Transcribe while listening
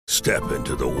Step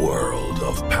into the world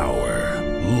of power,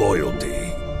 loyalty,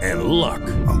 and luck.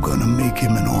 I'm gonna make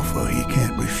him an offer he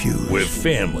can't refuse. With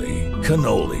family,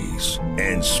 cannolis,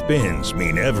 and spins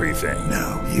mean everything.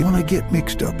 Now, you wanna get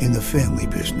mixed up in the family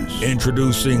business.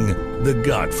 Introducing The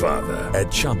Godfather at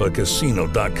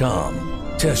ChumbaCasino.com.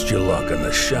 Test your luck in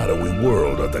the shadowy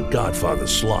world of The Godfather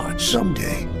slot.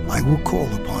 Someday, I will call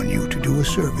upon you to do a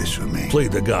service for me. Play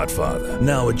The Godfather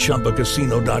now at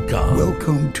ChumbaCasino.com.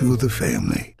 Welcome to the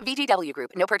family. VGW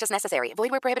Group. No purchase necessary. Void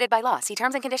where prohibited by law. See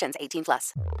terms and conditions.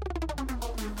 18+.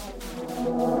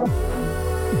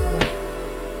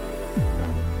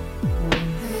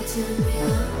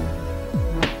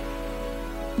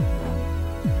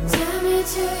 Take me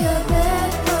to your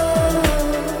bedpost.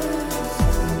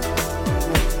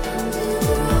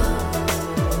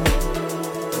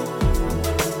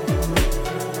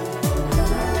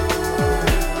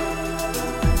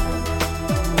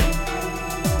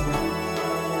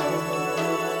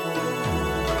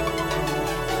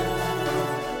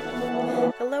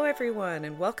 Hello, everyone,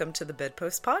 and welcome to the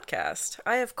Bedpost Podcast.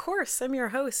 I, of course, am your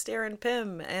host, Erin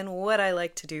Pym, and what I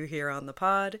like to do here on the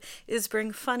pod is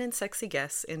bring fun and sexy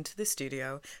guests into the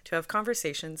studio to have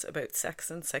conversations about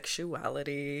sex and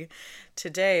sexuality.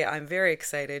 Today, I'm very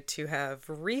excited to have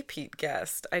repeat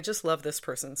guest. I just love this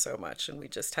person so much, and we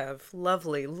just have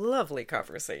lovely, lovely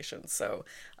conversations. So,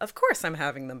 of course, I'm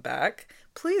having them back.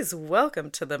 Please welcome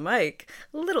to the mic,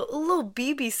 little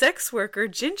BB sex worker,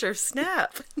 Ginger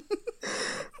Snapp.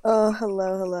 Oh,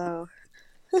 hello.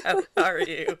 How are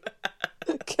you?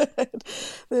 Good.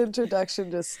 The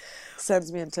introduction just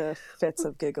sends me into fits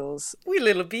of giggles. Wee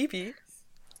little baby.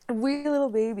 Wee little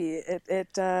baby.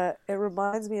 It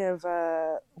reminds me of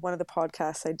one of the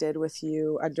podcasts I did with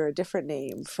you under a different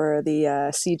name for the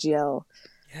CGL,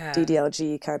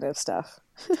 DDLG kind of stuff.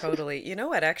 Totally. You know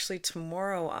what? Actually,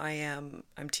 tomorrow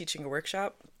I'm teaching a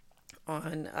workshop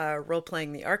on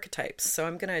role-playing the archetypes. So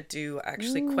I'm going to do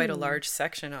actually quite a large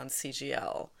section on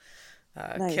CGL.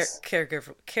 Nice.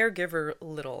 Caregiver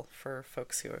little, for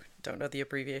folks who don't know the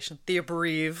abbreviation. The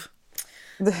abbrev.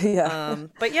 Yeah.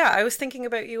 But yeah, I was thinking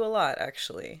about you a lot,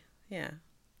 actually. Yeah.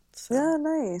 So. Yeah,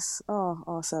 nice. Oh,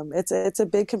 awesome. It's a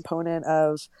big component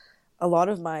of a lot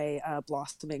of my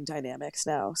blossoming dynamics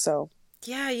now. So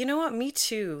yeah, you know what? Me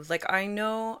too. Like, I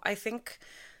think,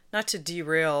 not to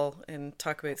derail and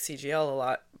talk about CGL a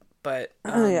lot, but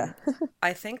yeah.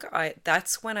 I think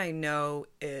that's when I know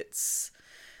it's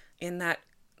in that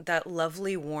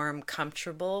lovely, warm,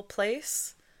 comfortable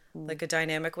place, like a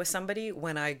dynamic with somebody,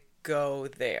 when I go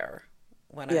there,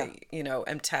 when I,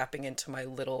 am tapping into my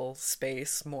little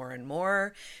space more and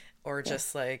more, or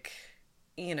just like,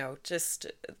 just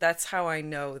that's how I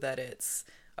know that it's,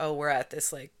 we're at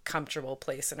this like comfortable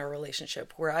place in a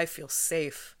relationship where I feel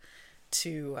safe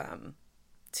to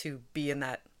be in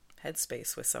that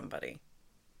headspace with somebody.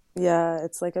 Yeah,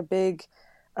 it's like a big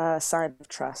sign of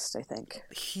trust, I think.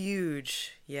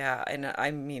 Huge. Yeah. And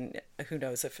I mean, who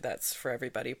knows if that's for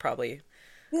everybody? Probably.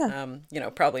 Yeah.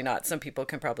 Probably not. Some people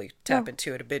can probably tap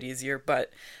into it a bit easier, but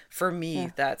for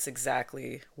me, that's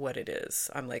exactly what it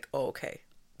is. I'm like, oh, okay,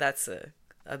 that's a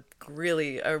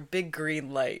big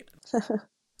green light.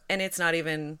 And it's not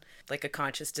even like a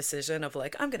conscious decision of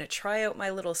like, I'm going to try out my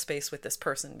little space with this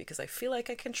person because I feel like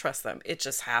I can trust them. It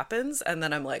just happens. And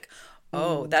then I'm like,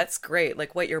 oh, that's great.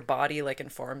 Like what your body like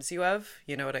informs you of,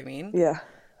 you know what I mean? Yeah.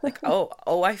 Like,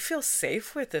 oh, I feel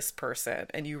safe with this person.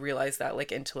 And you realize that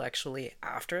like intellectually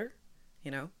after,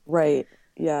 Right.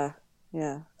 Yeah.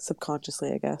 Yeah.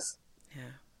 Subconsciously, I guess.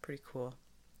 Yeah. Pretty cool.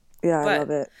 Yeah, I love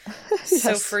it.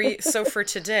 Yes. So for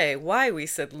today, why we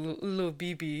said little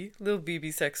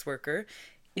BB sex worker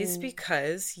is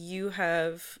because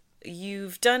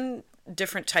you've done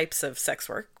different types of sex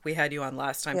work. We had you on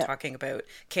last time talking about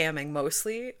camming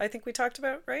mostly, I think we talked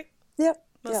about, right? Yep.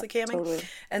 Mostly camming. Totally.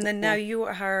 And then now you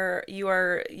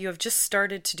have just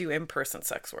started to do in-person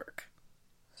sex work.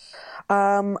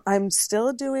 I'm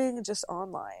still doing just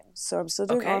online. So I'm still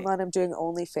doing online. I'm doing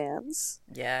OnlyFans.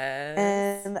 Yes.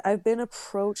 And I've been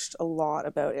approached a lot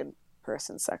about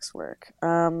in-person sex work.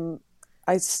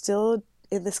 I still,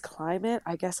 in this climate,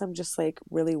 I guess I'm just like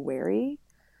really wary.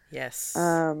 Yes.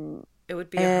 It would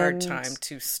be a hard time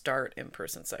to start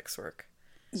in-person sex work.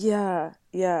 Yeah.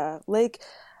 Yeah. Like,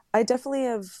 I definitely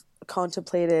have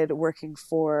contemplated working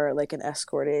for like an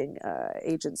escorting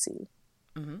agency.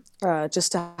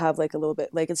 Just to have like a little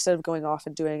bit, like instead of going off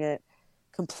and doing it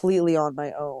completely on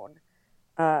my own,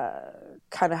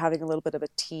 kind of having a little bit of a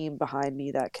team behind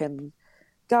me that can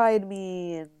guide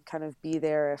me and kind of be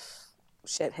there if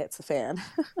shit hits the fan.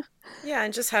 Yeah,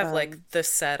 and just have like the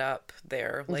setup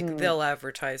there. Like they'll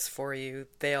advertise for you,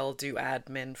 they'll do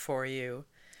admin for you.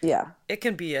 Yeah. it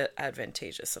can be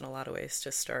advantageous in a lot of ways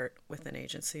to start with an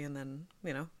agency and then,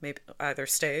 you know, maybe either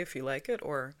stay if you like it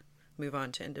or move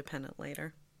on to independent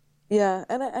later. Yeah,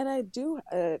 and I do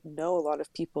know a lot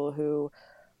of people who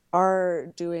are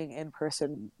doing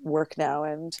in-person work now,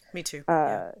 and Me too.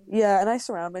 Yeah. yeah, and I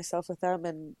surround myself with them,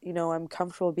 and you know, I'm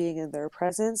comfortable being in their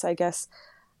presence. I guess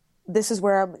this is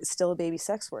where I'm still a baby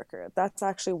sex worker. That's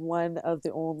actually one of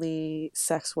the only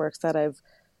sex works that I've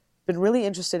been really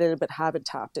interested in but haven't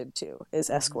tapped into is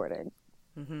escorting.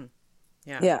 Mm-hmm.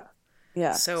 Yeah. Yeah.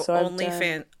 Yeah. So I've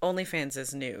done, OnlyFans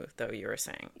is new, though, you were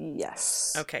saying.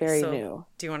 yes, Okay, very so new.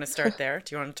 do you want to start there?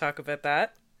 Do you want to talk about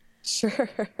that? Sure.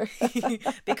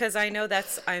 Because I know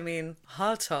that's, I mean,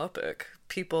 hot topic.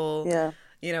 People, Yeah.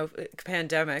 you know,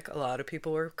 pandemic, a lot of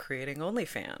people were creating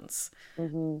OnlyFans.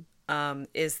 Hmm.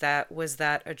 Was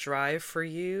that a drive for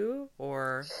you,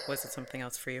 or was it something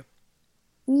else for you?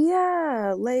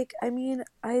 Yeah, like I mean,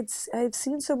 I'd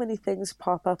seen so many things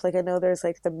pop up. Like I know there's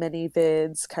like the mini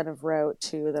vids kind of route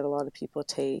too that a lot of people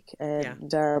take, Yeah.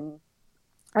 and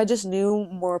I just knew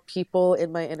more people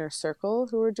in my inner circle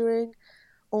who were doing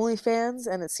OnlyFans,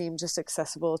 and it seemed just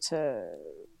accessible to,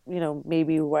 you know,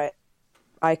 maybe what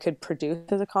I could produce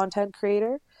as a content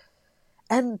creator.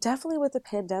 And definitely with the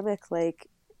pandemic, like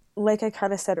I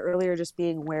kind of said earlier, just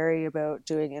being wary about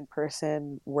doing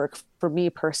in-person work for me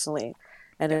personally.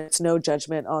 And Yeah, it's no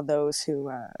judgment on those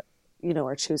who, you know,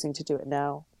 are choosing to do it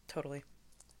now. totally.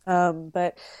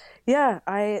 But yeah,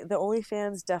 the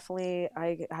OnlyFans definitely,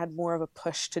 I had more of a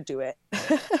push to do it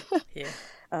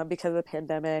Yeah. because of the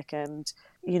pandemic. And,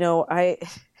 you know,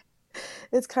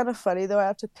 it's kind of funny though. I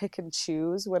have to pick and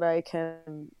choose when I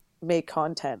can make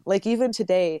content. Like even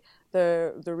today,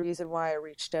 the reason why I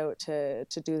reached out to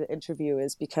do the interview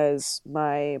is because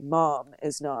my mom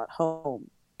is not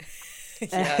home.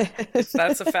 Yeah,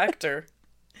 that's a factor.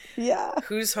 Yeah.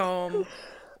 Who's home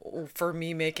for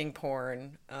me making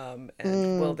porn? And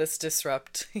will this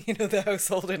disrupt, you know, the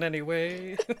household in any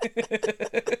way?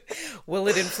 Will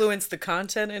it influence the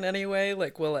content in any way?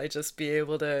 Like, will I just be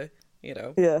able to, you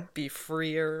know, Yeah. be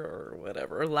freer or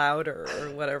whatever, or louder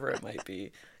or whatever it might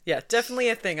be? Yeah, definitely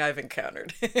a thing I've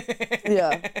encountered.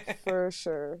 Yeah, for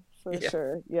sure. For Yeah.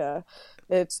 sure. Yeah.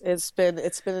 It's been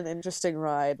an interesting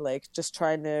ride, like just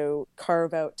trying to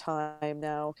carve out time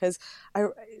now because I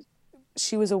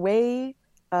she was away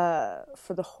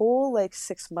for the whole like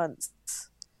 6 months.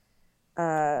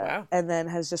 Wow. And then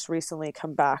has just recently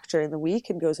come back during the week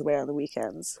and goes away on the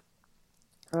weekends.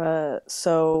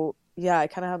 So yeah, I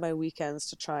kind of have my weekends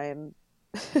to try and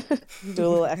do a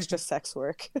little extra sex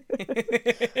work.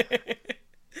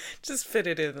 Just fit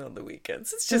it in on the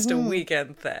weekends. It's just a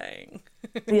weekend thing.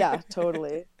 Yeah,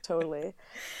 totally, totally.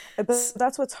 But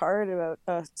that's what's hard about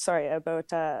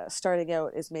starting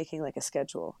out is making like a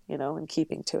schedule, you know, and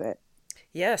keeping to it.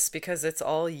 Yes, because it's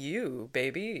all you,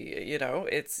 baby. You know,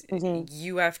 Hmm.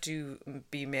 you have to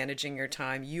be managing your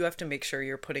time. You have to make sure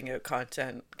you're putting out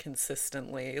content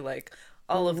consistently, like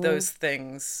all of Hmm. those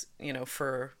things, you know,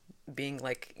 for being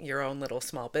like your own little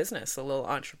small business, a little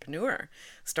entrepreneur,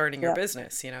 starting your Yeah.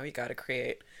 business. You know, you got to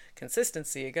create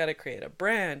consistency, you got to create a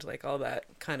brand, like all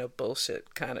that kind of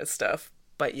bullshit kind of stuff,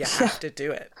 but you Yeah, have to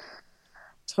do it.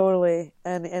 totally.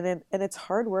 And it's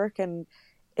hard work and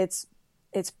it's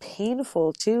it's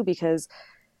painful too because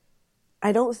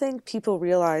I don't think people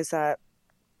realize that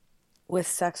with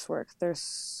sex work,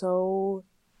 there's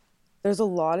a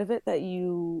lot of it that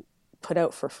you put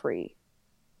out for free.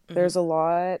 Hmm. There's a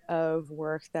lot of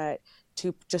work that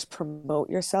to just promote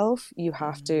yourself, you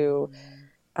have to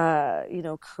you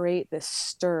know, create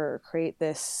this create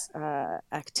this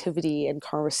activity and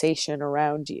conversation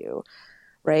around you,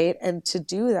 right? And to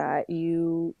do that,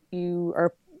 you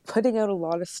are putting out a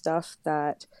lot of stuff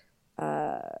that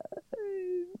uh,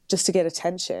 just to get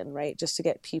attention, right? Just to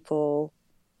get people,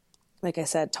 like I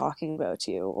said, talking about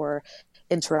you or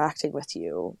interacting with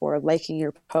you or liking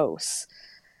your posts.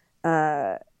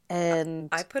 Uh, and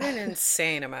I put an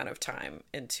insane amount of time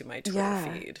into my Twitter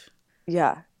yeah, feed.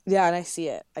 yeah, yeah, and I see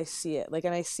it. I see it. Like,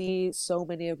 and I see so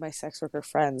many of my sex worker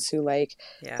friends who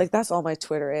Yeah, like that's all my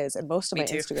Twitter is, and most of me my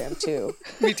too. Instagram too.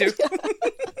 Me too.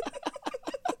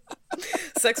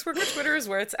 Sex worker Twitter is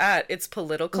where it's at. It's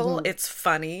political, Hmm. it's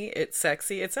funny, it's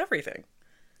sexy, it's everything.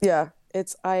 Yeah,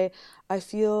 it's I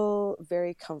feel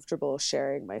very comfortable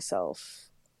sharing myself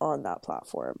on that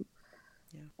platform,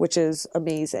 Yeah. which is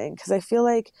amazing because I feel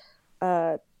like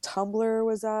Tumblr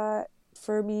was that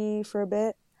for me for a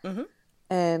bit, Hmm.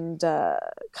 and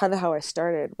kind of how I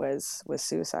started was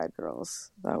Suicide Girls.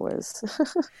 That was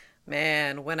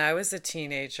Man, when I was a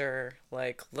teenager,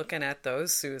 like looking at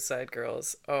those Suicide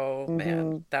Girls, oh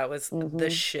man, hmm that was the hmm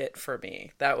shit for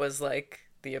me. That was like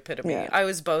the epitome. Yeah. I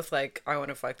was both like, I want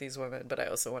to fuck these women, but I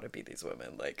also want to be these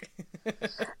women. Like,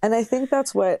 And I think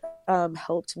that's what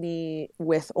helped me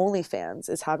with OnlyFans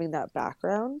is having that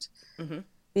background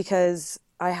because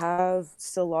I have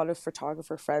still a lot of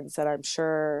photographer friends that I'm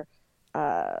sure,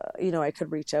 I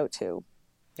could reach out to.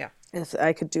 yeah. If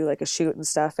I could do like a shoot and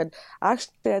stuff. And I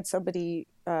actually had somebody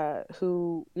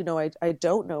who, I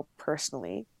don't know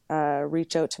personally,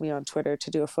 reach out to me on Twitter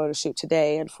to do a photo shoot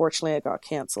today. Unfortunately, it got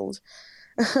canceled.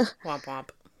 Womp womp.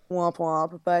 Womp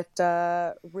womp.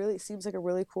 But really seems like a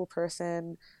really cool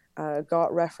person.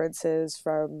 Got references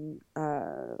from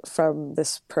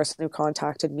this person who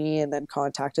contacted me and then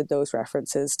contacted those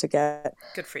references to get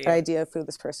Good for you. an idea of who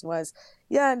this person was.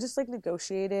 Yeah, and just like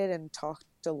negotiated and talked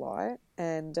a lot.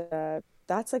 And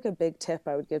that's like a big tip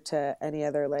I would give to any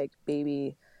other like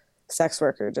baby sex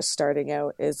worker just starting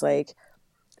out is like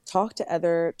talk to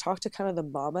kind of the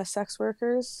mama sex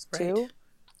workers too. Right.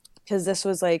 Because this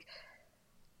was like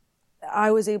I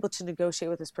was able to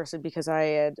negotiate with this person because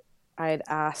I had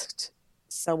asked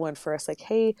someone first, like,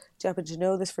 hey, do you happen to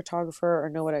know this photographer or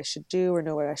know what I should do or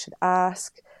know what I should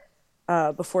ask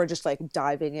before just like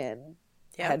diving in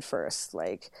head first,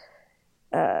 like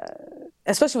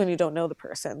especially when you don't know the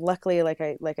person. Luckily, like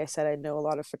I said, I know a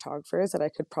lot of photographers that I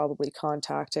could probably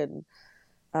contact and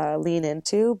lean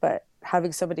into, but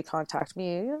having somebody contact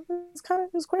me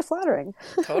was quite flattering.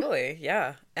 Totally,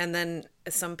 yeah. And then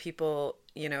some people,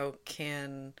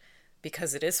 can,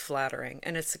 because it is flattering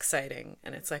and it's exciting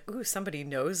and it's like, ooh, somebody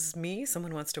knows me,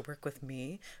 someone wants to work with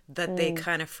me, that they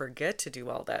kind of forget to do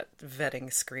all that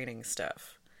vetting, screening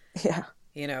stuff. Yeah.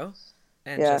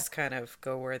 And just kind of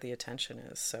go where the attention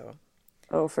is. So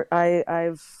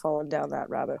I've fallen down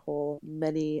that rabbit hole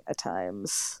many a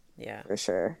times. Yeah. For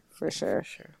sure. So,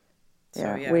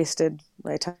 Yeah, wasted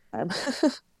my time.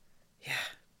 Yeah.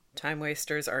 Time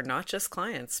wasters are not just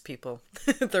clients, people.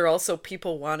 They're also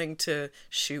people wanting to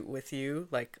shoot with you,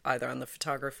 like either on the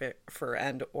photographer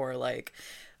end or like,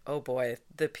 oh boy,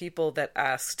 the people that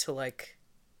ask to like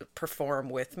perform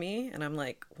with me. And I'm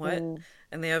like, what?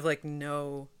 And they have like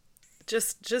no,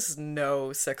 just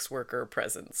no sex worker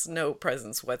presence, no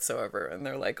presence whatsoever. And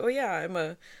they're like, oh yeah,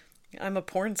 I'm a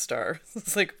porn star.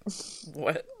 It's like,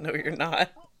 what? No, you're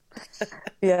not.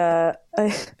 Yeah,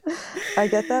 I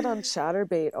get that on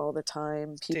Chatterbait all the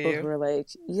time. People who are like,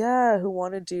 yeah, who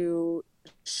want to do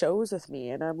shows with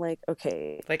me, and I'm like,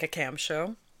 okay, like a cam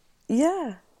show.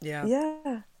 Yeah.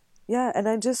 And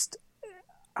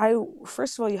I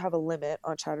first of all, you have a limit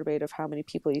on Chatterbait of how many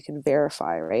people you can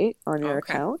verify, right, on your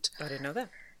account. I didn't know that.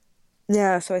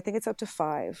 Yeah, so I think it's up to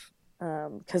 5,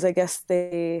 because I guess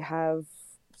they have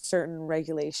certain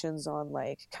regulations on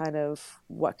like kind of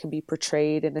what can be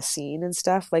portrayed in a scene and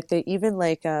stuff. Like they even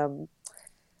like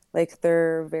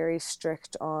they're very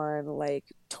strict on like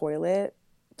toilet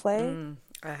play.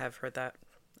 I have heard that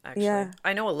actually. Yeah.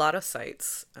 I know a lot of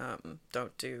sites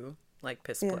don't do like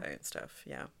piss play and stuff.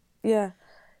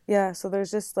 Yeah, so there's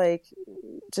just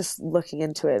looking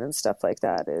into it and stuff like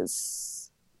that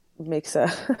makes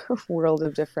a world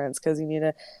of difference because you need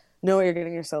to know what you're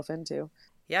getting yourself into.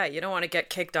 Yeah, you don't want to get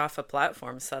kicked off a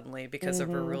platform suddenly because of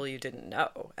a rule you didn't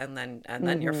know, and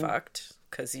then you're fucked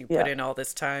because you put in all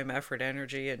this time, effort,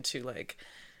 energy into like,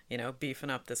 beefing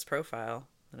up this profile,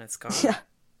 and it's gone.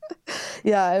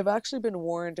 Yeah, I've actually been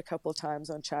warned a couple of times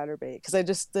on Chatterbait because I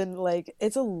just didn't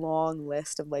it's a long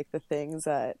list of like the things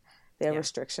that they have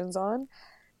restrictions on,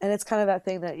 and it's kind of that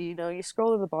thing that you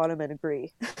scroll to the bottom and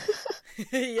agree.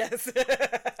 Yes.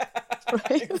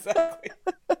 Right? Exactly.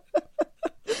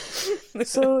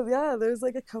 So yeah, there's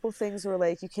like a couple things where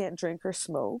like you can't drink or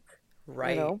smoke.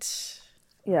 Right.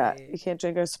 You can't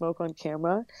drink or smoke on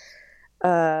camera.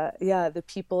 The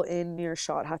people in your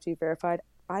shot have to be verified.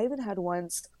 I even had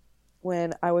once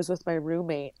when I was with my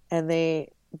roommate and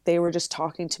they were just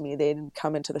talking to me. They didn't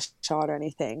come into the shot or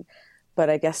anything, but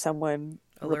I guess someone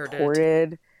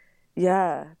reported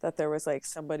that there was like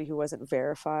somebody who wasn't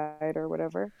verified or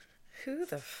whatever. Who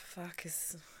the fuck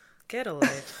is... Get a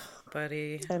life,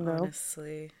 buddy. I know.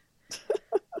 Honestly.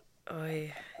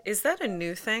 Oy. Is that a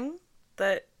new thing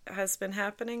that has been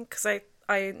happening? Because I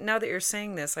now that you're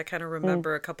saying this, I kind of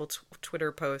remember a couple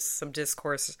Twitter posts, some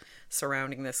discourse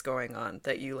surrounding this going on,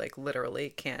 that you like literally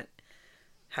can't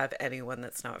have anyone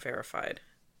that's not verified.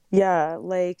 Yeah,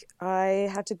 like I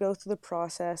had to go through the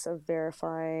process of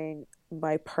verifying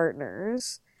my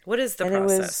partners. What is the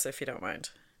process, if you don't mind?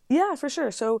 Yeah, for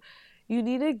sure. So you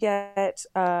need to get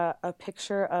a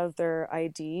picture of their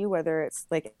ID, whether it's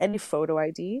like any photo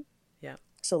ID. Yeah.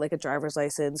 So like a driver's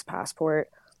license, passport,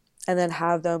 and then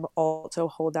have them also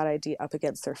hold that ID up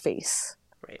against their face.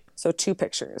 Right. So 2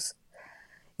 pictures.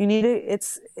 You need to,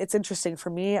 it's interesting for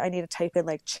me. I need to type in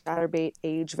like Chatterbait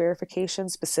age verification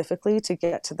specifically to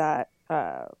get to that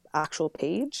actual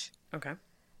page. Okay.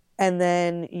 And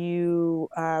then you,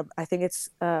 I think it's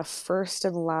first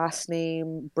and last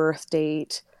name, birth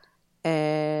date,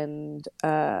 and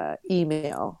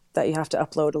email that you have to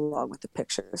upload along with the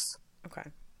pictures. Okay.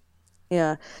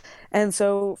 Yeah. And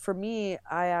so for me,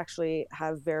 I actually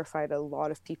have verified a lot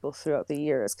of people throughout the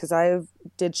years because I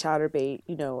did Chatterbait,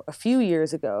 a few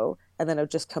years ago, and then I've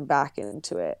just come back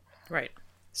into it. Right.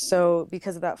 So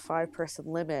because of that 5-person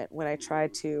limit, when I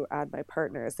tried to add my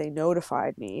partners, they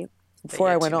notified me before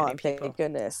I went on, thank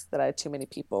goodness, that I had too many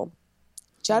people.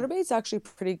 Chatterbait's actually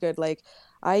pretty good. Like,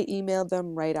 I emailed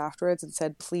them right afterwards and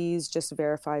said, please just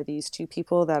verify these 2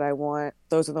 people that I want.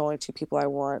 Those are the only 2 people I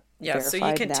want verified so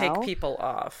you can now. take people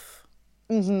off.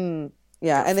 Mm-hmm.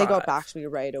 Yeah, and 5. they got back to me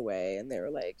right away, and they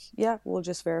were like, yeah, we'll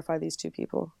just verify these 2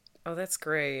 people. Oh, that's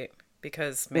great.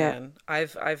 Because, man, yeah.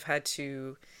 I've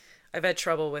had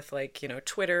trouble with, like,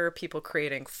 Twitter, people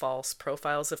creating false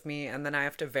profiles of me, and then I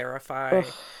have to verify,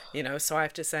 so I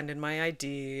have to send in my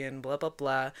ID and blah, blah,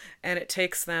 blah. And it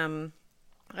takes them,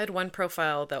 I had one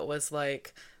profile that was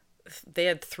like, they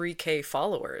had 3K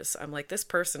followers. I'm like, this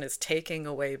person is taking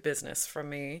away business from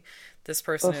me. This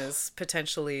person is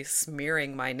potentially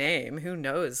smearing my name. Who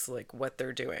knows, like, what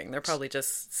they're doing? They're probably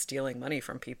just stealing money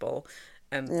from people.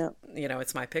 And,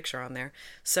 it's my picture on there.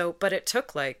 So, but it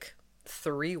took like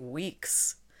 3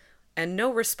 weeks and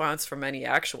no response from any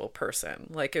actual person.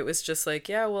 Like, it was just like,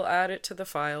 yeah, we'll add it to the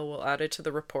file. We'll add it to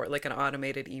the report, like an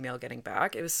automated email getting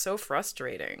back. It was so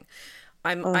frustrating.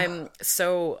 I'm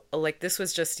so, like, this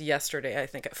was just yesterday, I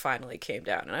think it finally came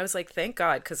down. And I was like, thank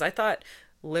God, because I thought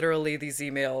literally these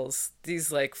emails,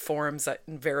 these like forms and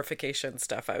verification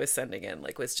stuff I was sending in,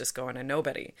 like, was just going to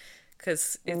nobody.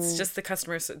 Because it's just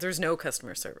the there's no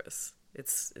customer service.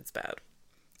 It's bad.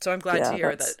 So I'm glad to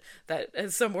hear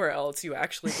that somewhere else you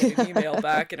actually get an email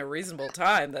back in a reasonable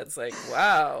time. That's like,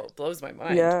 wow, blows my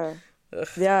mind. Yeah. Ugh.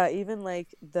 Yeah, even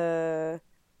like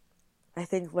I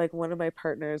think like one of my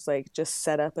partners like just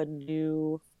set up a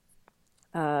new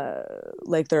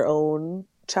like their own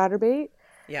Chatterbait.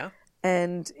 Yeah.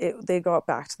 And they got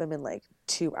back to them in like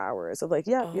 2 hours of like,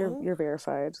 yeah, you're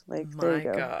verified. Like, there you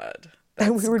go. My God.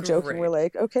 And we were joking. We're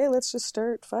like, okay, let's just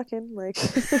start fucking, like,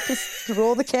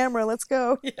 roll the camera. Let's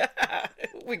go. Yeah.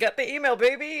 We got the email,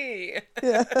 baby.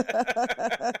 Yeah.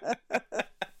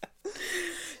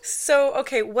 So,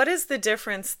 okay, what is the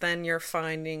difference then you're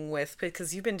finding with,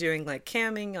 because you've been doing like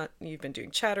camming, you've been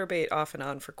doing Chatterbait off and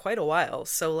on for quite a while.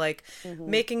 So like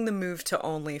making the move to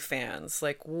OnlyFans,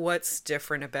 like what's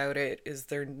different about it? Is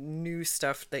there new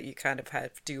stuff that you kind of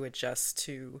have to adjust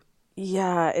to?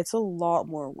 Yeah, it's a lot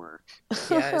more work.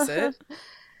 Yeah, is it?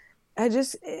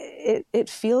 It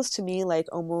feels to me like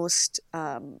almost,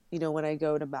 when I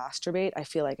go to masturbate, I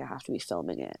feel like I have to be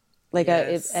filming it. Like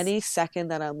if any second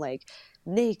that I'm like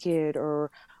naked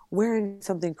or wearing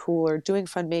something cool or doing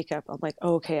fun makeup, I'm like,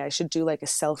 oh, okay, I should do like a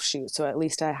self shoot. So at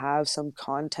least I have some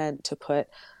content to put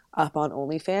up on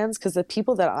OnlyFans. Because the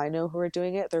people that I know who are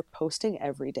doing it, they're posting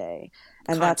every day.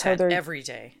 And that's how they're every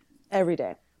day. Every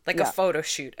day. Like a photo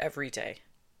shoot every day.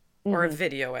 Or a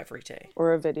video every day.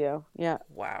 Or a video. Yeah.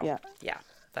 Wow. Yeah. Yeah.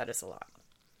 That is a lot.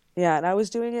 Yeah. And I was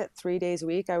doing it 3 days a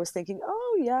week. I was thinking,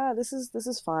 oh yeah, this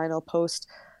is fine. I'll post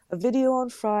a video on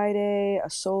Friday, a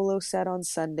solo set on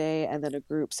Sunday, and then a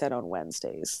group set on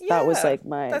Wednesdays. Yeah, that was like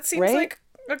my... That seems like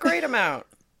a great amount.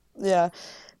 Yeah.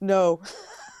 No.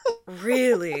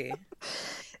 Really?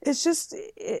 It's just,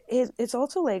 it's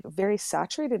also like very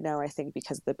saturated now, I think,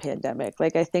 because of the pandemic.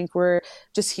 Like, I think we're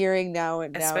just hearing now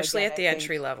and now. Especially at the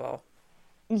entry level.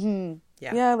 Mm-hmm.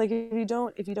 Yeah. Yeah. Like if you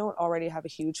don't already have a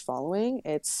huge following,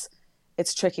 it's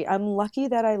tricky. I'm lucky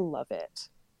that I love it.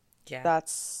 Yeah.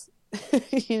 That's,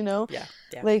 Yeah.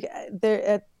 Like there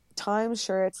at times,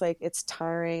 sure, it's like, it's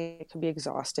tiring. It can be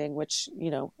exhausting, which,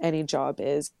 any job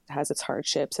is, it has its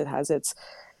hardships. It has its,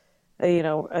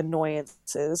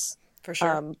 annoyances. For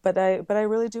sure. But I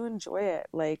really do enjoy it.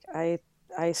 Like I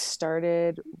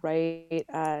started right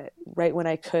when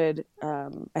I could,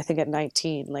 I think at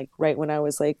 19, like right when I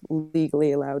was like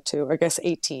legally allowed to, or I guess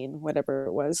 18, whatever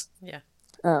it was. Yeah.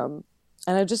 And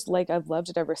I've loved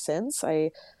it ever since.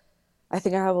 I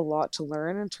think I have a lot to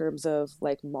learn in terms of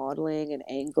like modeling and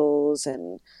angles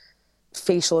and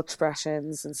facial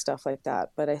expressions and stuff like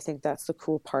that. But I think that's the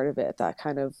cool part of it. That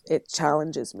kind of, it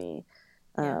challenges me.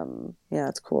 Yeah,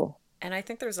 it's cool. And I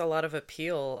think there's a lot of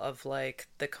appeal of like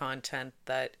the content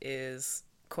that is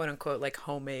quote unquote like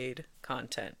homemade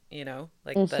content,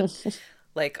 like that,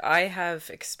 Like, I have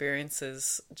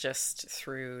experiences just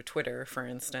through Twitter, for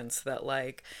instance, that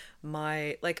like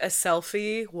a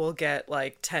selfie will get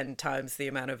like 10 times the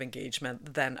amount of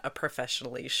engagement than a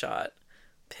professionally shot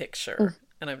picture.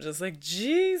 And I'm just like,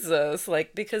 Jesus,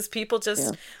 like, because people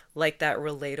just like that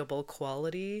relatable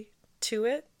quality to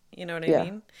it. You know what I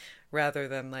mean? Rather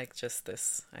than like just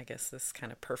this, I guess, this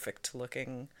kind of perfect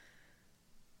looking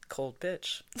cold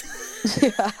bitch.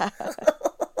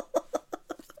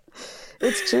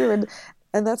 It's true.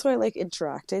 And that's why I like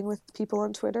interacting with people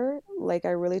on Twitter. Like, I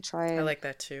really try and I like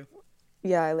that too.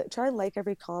 yeah, try and like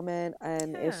every comment,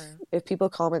 and if people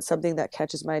comment something that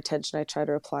catches my attention, I try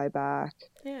to reply back.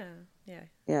 Yeah.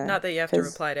 Not that you have to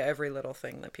reply to every little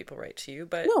thing that people write to you,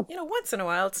 but you know, once in a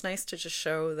while it's nice to just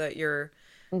show that you're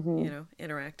you know,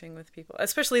 interacting with people,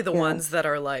 especially the ones that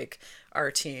are like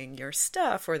RTing your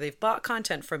stuff, or they've bought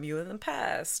content from you in the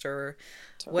past, or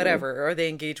whatever, or they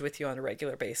engage with you on a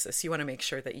regular basis. You want to make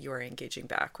sure that you are engaging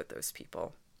back with those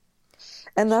people.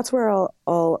 And that's where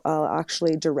I'll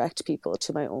actually direct people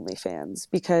to my OnlyFans,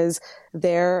 because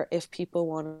there, if people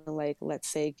want to, like, let's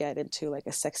say, get into like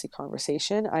a sexy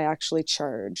conversation, I actually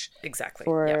charge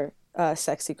for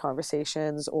sexy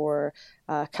conversations, or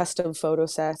custom photo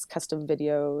sets, custom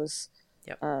videos.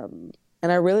 And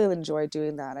I really enjoy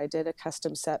doing that. I did a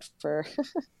custom set for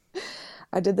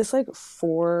I did this like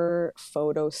 4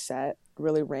 photo set,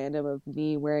 really random, of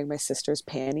me wearing my sister's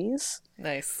panties.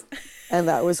 Nice. And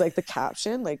that was like the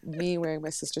caption, like me wearing my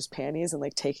sister's panties and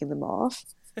like taking them off.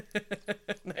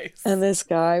 Nice. And this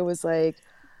guy was like,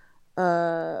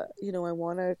 you know, I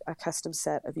want a custom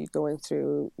set of you going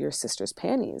through your sister's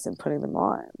panties and putting them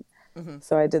on.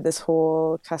 So I did this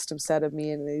whole custom set of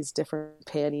me in these different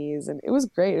panties, and it was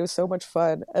great. It was so much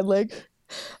fun. And like,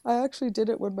 I actually did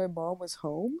it when my mom was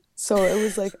home, so it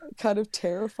was like kind of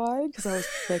terrifying, because I was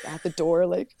like at the door,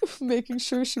 like making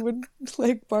sure she wouldn't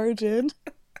like barge in.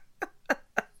 I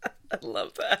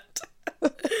love that.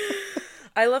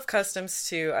 I love customs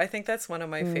too. I think that's one of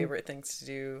my favorite things to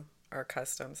do, are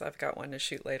customs. I've got one to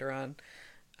shoot later on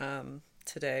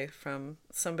today from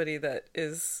somebody that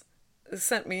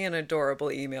sent me an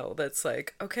adorable email that's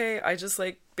like, okay, I just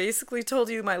like basically told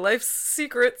you my life's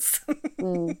secrets.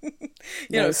 You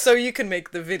know, so you can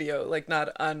make the video like not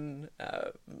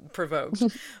unprovoked,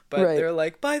 but they're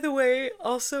like, by the way,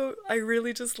 also I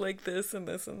really just like this and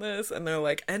this and this, and they're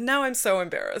like, and now I'm so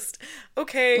embarrassed.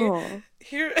 Okay,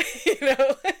 here, you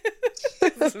know.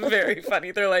 It's very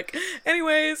funny. They're like,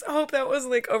 anyways, I hope that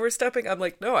wasn't like overstepping. I'm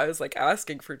like, no, I was like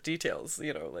asking for details,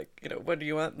 you know, like, you know, what do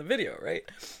you want in the video, right?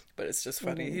 But it's just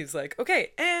funny. He's like,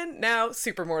 okay, and now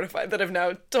super mortified that I've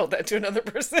now told that to another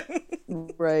person.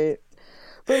 Right.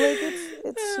 But like,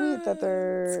 it's sweet that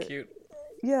they're... It's cute.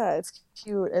 Yeah, it's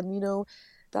cute. And, you know,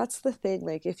 that's the thing.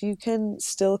 Like, if you can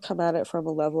still come at it from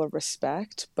a level of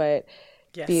respect, but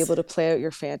be able to play out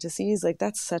your fantasies, like,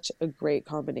 that's such a great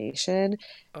combination.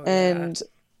 And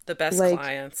the best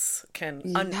clients can...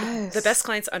 the best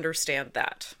clients understand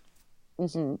that.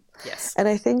 Yes. And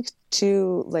I think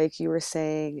too, like you were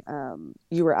saying,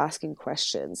 you were asking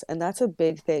questions, and that's a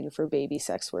big thing for baby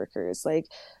sex workers. Like,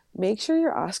 make sure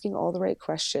you're asking all the right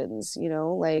questions, you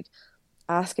know, like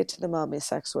ask it to the mommy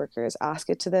sex workers, ask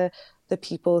it to the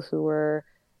people who are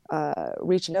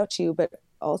reaching out to you, but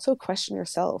also question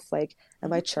yourself. Like,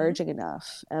 am I charging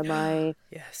enough? Am I...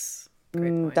 Yes.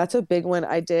 Great point. That's a big one.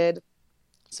 I did.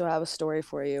 So I have a story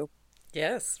for you.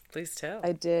 Yes, please tell.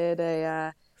 I did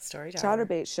a story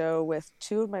chatterbait show with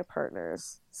 2 of my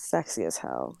partners. Sexy as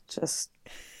hell. Just,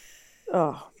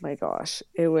 oh my gosh.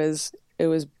 It was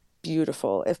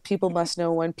beautiful. If people must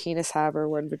know, one penis haver,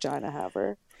 one vagina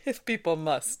haver. If people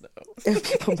must know. If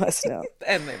people must know.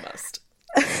 And they must.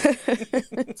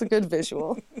 It's a good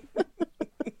visual.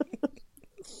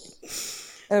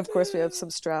 And of course we have some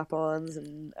strap-ons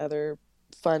and other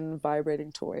fun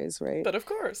vibrating toys, right? But of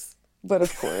course.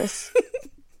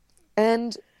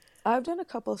 And I've done a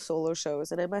couple of solo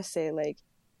shows, and I must say, like,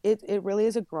 it really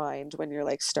is a grind when you're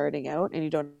like starting out and you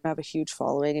don't have a huge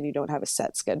following and you don't have a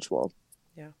set schedule.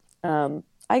 Yeah.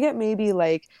 I get maybe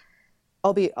like,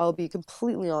 I'll be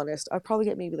completely honest, I probably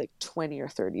get maybe like 20 or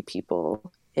 30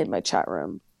 people in my chat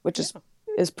room, which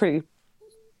is pretty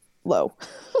low.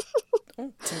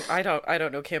 I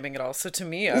don't know camming at all. So to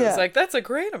me, I was like, that's a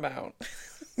great amount.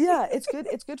 Yeah, it's good.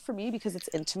 It's good for me because it's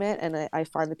intimate, and I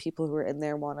find the people who are in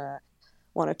there want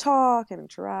to talk and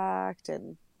interact,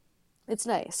 and it's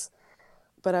nice.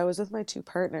 But I was with my 2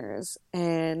 partners,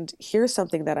 and here's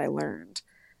something that I learned.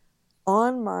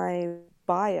 On my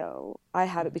bio, I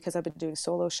have it, because I've been doing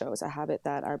solo shows, I have it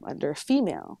that I'm under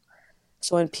female.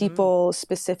 So when people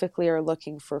specifically are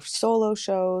looking for solo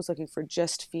shows, looking for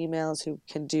just females who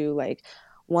can do like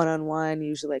one-on-one,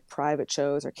 usually like private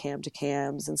shows or cam to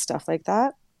cams and stuff like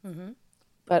that.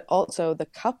 But also the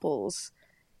couples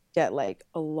get like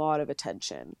a lot of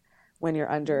attention when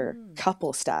you're under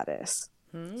couple status.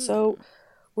 So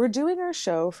we're doing our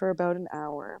show for about an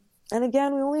hour. And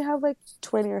again, we only have like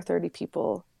 20 or 30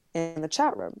 people in the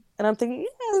chat room. And I'm thinking,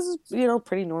 yeah, this is, you know,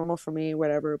 pretty normal for me,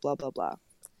 whatever, blah, blah, blah.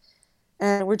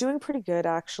 And we're doing pretty good,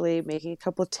 actually, making a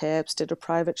couple of tips, did a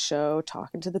private show,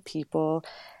 talking to the people.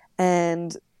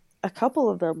 And a couple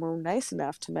of them were nice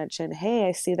enough to mention, hey,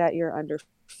 I see that you're under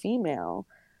female.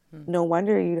 No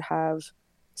wonder you have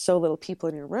so little people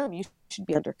in your room. You should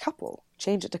be under couple.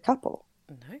 Change it to couple.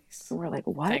 Nice. And we're like,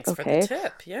 what? Thanks okay. for the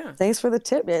tip. Yeah. Thanks for the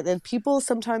tip. And people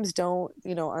sometimes don't,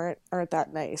 you know, aren't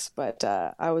that nice. But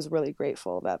I was really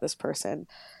grateful that this person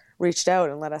reached out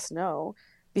and let us know,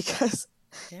 because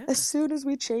as soon as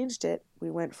we changed it,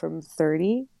 we went from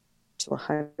 30 to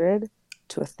 100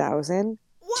 to 1,000,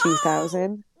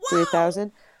 2,000,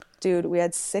 3,000. Dude, we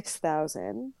had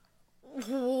 6,000.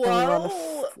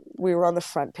 Whoa. We were on the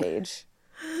front page.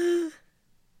 Yeah.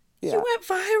 You went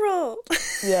viral.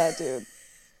 Yeah, dude.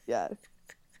 Yeah.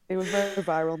 It was my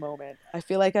viral moment. I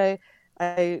feel like I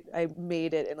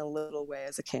made it in a little way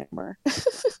as a camera.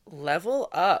 Level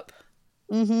up.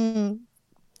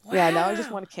 Wow. Yeah, now I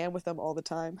just want to cam with them all the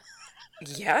time.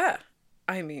 Yeah.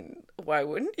 I mean, why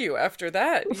wouldn't you after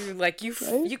that? You like you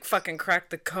fucking cracked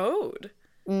the code.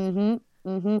 And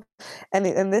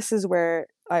this is where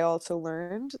I also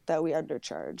learned that we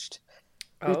undercharged.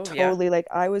 We totally like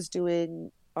I was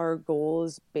doing our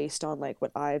goals based on like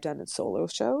what I've done in solo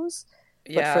shows.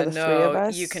 Yeah, but for the three of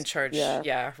us, you can charge.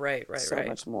 Right. So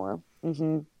much more.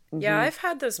 Yeah, I've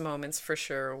had those moments for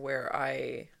sure where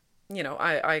I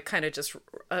kind of just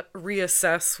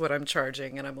reassess what I'm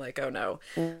charging, and I'm like, oh no,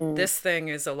 this thing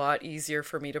is a lot easier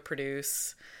for me to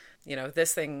produce. You know,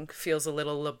 this thing feels a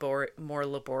little more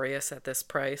laborious at this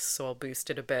price, so I'll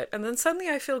boost it a bit. And then suddenly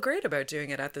I feel great about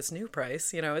doing it at this new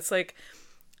price. You know, it's like,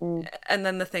 and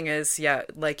then the thing is, yeah,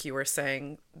 like you were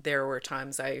saying, there were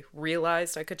times I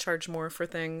realized I could charge more for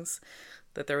things,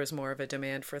 that there was more of a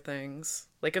demand for things.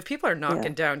 Like if people are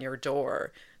knocking down your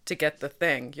door to get the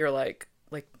thing, you're like,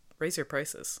 raise your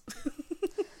prices.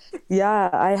 Yeah,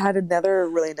 I had another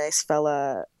really nice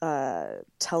fella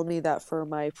tell me that for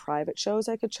my private shows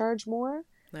I could charge more.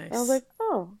 Nice. And I was like,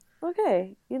 oh,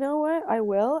 okay, you know what? I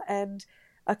will. And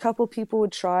a couple people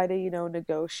would try to, you know,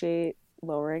 negotiate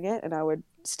lowering it, and I would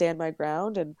stand my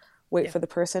ground and wait for the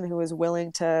person who was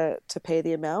willing to pay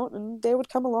the amount, and they would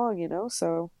come along, you know,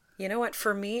 so. You know what?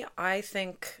 For me, I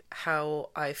think how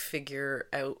I figure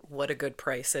out what a good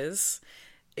price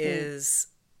is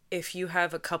if you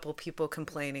have a couple people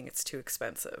complaining it's too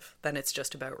expensive, then it's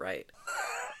just about right.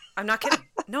 I'm not kidding.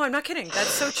 No, I'm not kidding. That's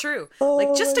so true.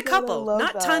 Like just a couple,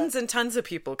 not tons and tons of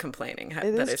people complaining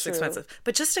that it's expensive,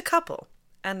 but just a couple.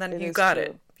 And then you got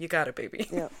it. You got it, baby.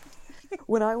 Yeah.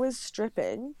 When I was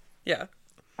stripping,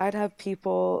 I'd have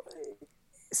people.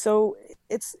 So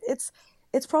it's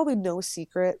probably no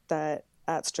secret that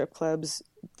at strip clubs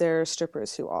there are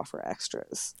strippers who offer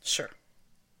extras. Sure.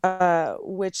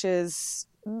 Which is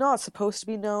not supposed to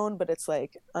be known, but it's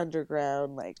like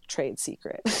underground, like trade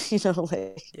secret. You know,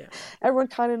 like everyone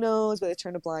kind of knows, but they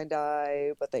turn a blind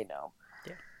eye, but they know.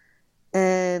 Yeah.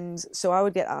 And so I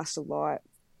would get asked a lot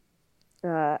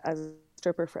as a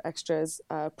stripper for extras.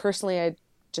 Personally, I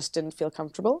just didn't feel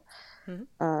comfortable.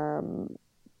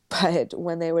 But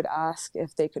when they would ask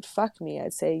if they could fuck me,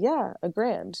 I'd say, yeah,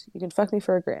 $1,000. You can fuck me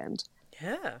for $1,000.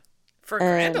 Yeah. For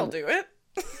 $1,000, I'll do it.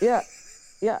 Yeah.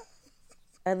 Yeah.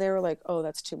 And they were like, oh,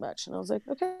 that's too much. And I was like,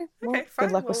 okay, well, fine.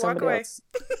 Good luck with somebody else.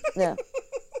 Yeah.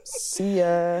 See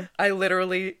ya. I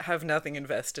literally have nothing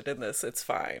invested in this. It's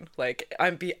fine. Like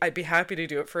I'd be happy to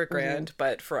do it for $1,000,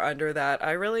 but for under that,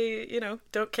 I really,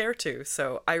 don't care to.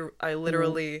 So I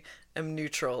literally am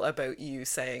neutral about you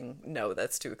saying, no,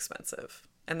 that's too expensive.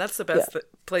 And that's the best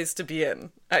place to be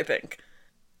in, I think.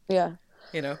 Yeah.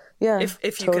 Yeah.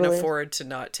 If you can afford to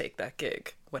not take that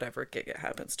gig, whatever gig it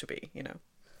happens to be,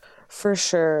 For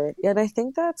sure. And I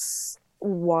think that's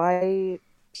why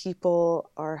people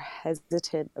are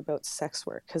hesitant about sex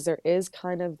work, because there is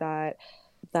kind of that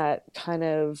kind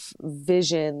of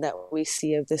vision that we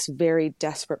see of this very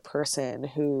desperate person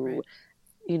who,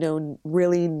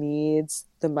 really needs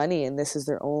the money and this is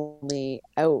their only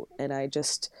out. And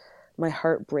my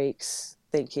heart breaks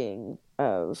thinking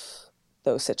of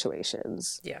those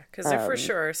situations. Yeah, because there for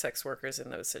sure are sex workers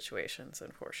in those situations,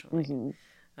 unfortunately.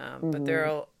 But there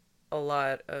are a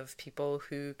lot of people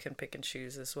who can pick and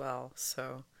choose as well.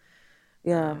 So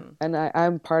Yeah. And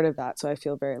I'm part of that, so I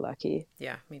feel very lucky.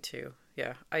 Yeah, me too.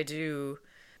 Yeah, I do.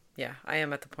 Yeah, I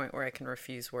am at the point where I can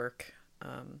refuse work.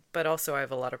 But also I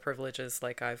have a lot of privileges.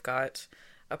 Like I've got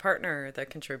a partner that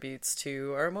contributes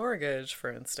to our mortgage,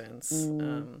 for instance.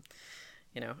 And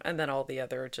then all the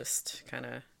other just kind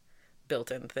of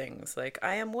built-in things. Like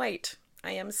I am white.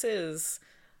 I am cis.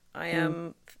 I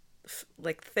am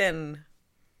like thin.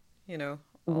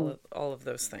 All of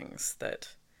those things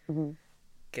that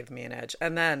give me an edge.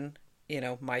 And then,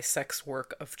 my sex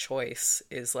work of choice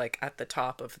is like at the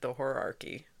top of the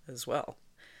hierarchy as well.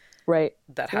 Right.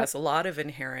 That has a lot of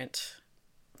inherent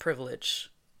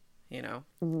privilege,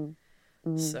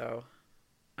 So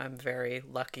I'm very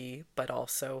lucky, but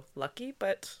also lucky,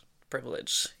 but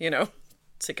privileged,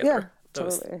 together.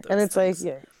 Those and it's things.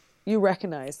 like, you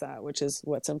recognize that, which is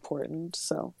what's important.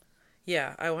 So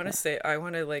yeah, I want to say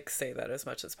that as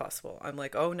much as possible. I'm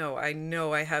like, oh no, I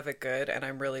know I have it good, and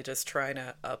I'm really just trying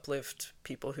to uplift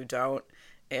people who don't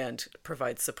and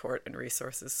provide support and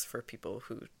resources for people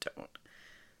who don't.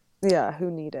 Yeah, who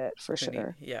need it for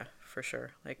sure. Yeah, for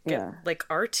sure. Like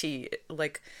RT,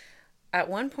 like at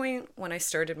one point when I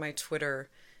started my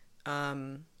Twitter,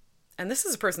 and this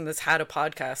is a person that's had a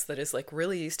podcast that is like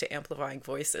really used to amplifying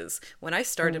voices. When I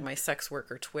started my sex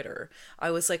worker Twitter,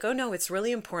 I was like, oh no, it's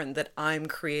really important that I'm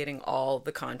creating all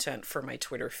the content for my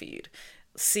Twitter feed.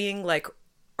 Seeing like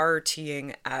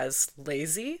RTing as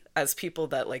lazy, as people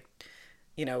that like,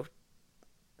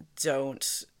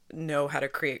 don't know how to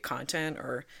create content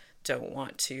or don't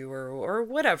want to or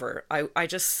whatever. I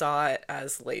just saw it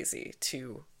as lazy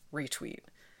to retweet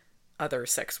other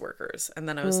sex workers. And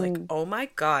then I was like, oh my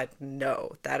God,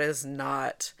 no, that is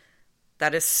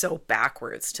so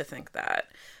backwards to think that.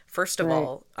 First of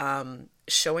all,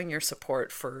 showing your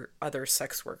support for other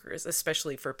sex workers,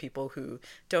 especially for people who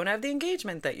don't have the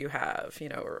engagement that you have,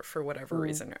 or for whatever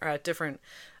reason, or at different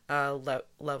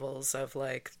levels of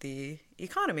like the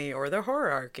economy or the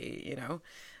hierarchy,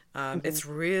 it's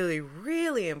really,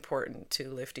 really important to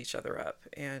lift each other up.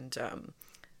 And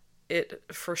it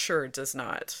for sure does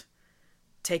not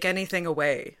take anything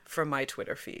away from my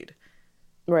Twitter feed,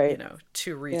 right?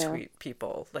 To retweet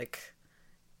people. Like,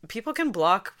 people can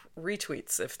block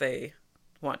retweets if they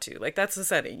want to. Like, that's the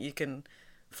setting. You can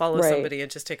follow somebody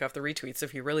and just take off the retweets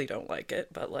if you really don't like it.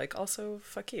 But like, also,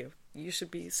 fuck you. You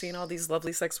should be seeing all these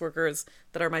lovely sex workers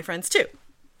that are my friends too.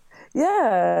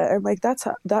 Yeah, and like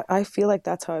I feel like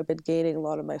that's how I've been gaining a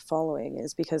lot of my following,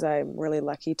 is because I'm really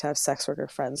lucky to have sex worker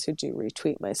friends who do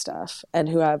retweet my stuff and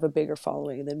who have a bigger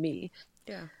following than me.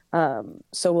 Yeah.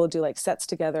 So we'll do like sets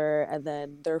together, and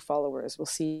then their followers will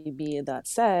see me in that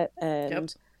set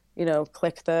and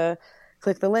click the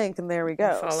link, and there we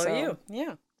go. Follow you.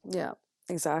 Yeah. Yeah,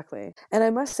 exactly. And I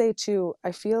must say too,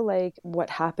 I feel like what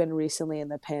happened recently in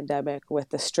the pandemic with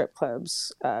the strip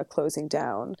clubs closing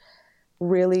down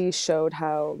really showed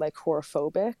how like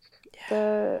horophobic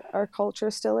our culture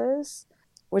still is,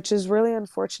 which is really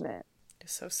unfortunate.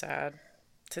 It's so sad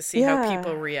to see how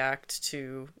people react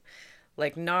to,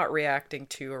 like, not reacting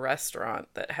to a restaurant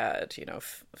that had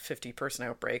 50-person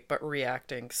outbreak, but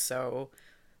reacting so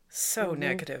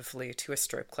negatively to a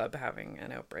strip club having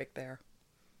an outbreak there.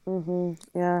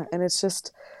 Yeah, and it's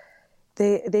just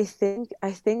I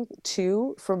think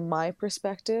too, from my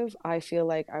perspective, I feel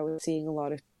like I was seeing a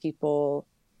lot of people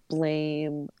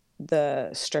blame the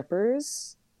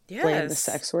strippers, blame the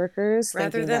sex workers,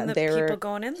 rather than the people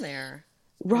going in there,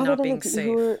 rather not than being the people safe.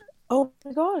 who are, oh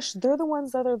my gosh, they're the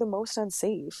ones that are the most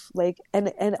unsafe. Like,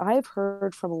 and I've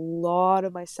heard from a lot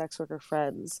of my sex worker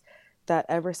friends that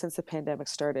ever since the pandemic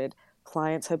started,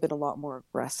 clients have been a lot more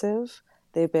aggressive.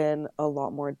 They've been a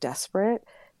lot more desperate,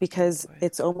 because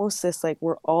it's almost this like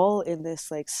we're all in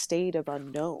this like state of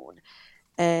unknown.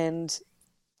 And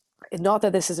not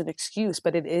that this is an excuse,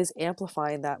 but it is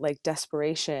amplifying that like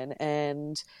desperation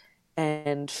and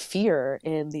fear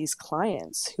in these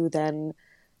clients, who then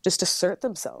just assert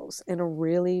themselves in a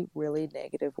really, really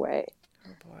negative way.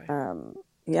 Oh boy.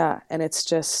 Yeah, and it's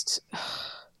just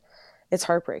it's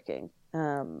heartbreaking.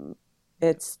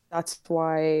 That's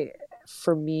why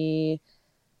for me,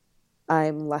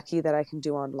 I'm lucky that I can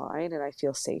do online, and I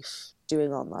feel safe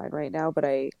doing online right now. But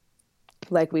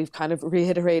like we've kind of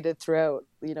reiterated throughout,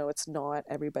 it's not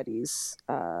everybody's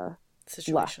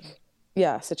situation. luck.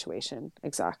 Yeah, situation.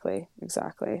 Exactly.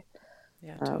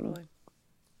 Yeah, totally.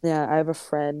 Yeah, I have a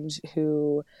friend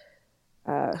who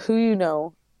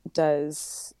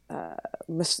does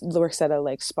works at a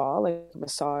like spa, like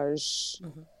massage,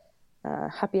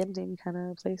 happy ending kind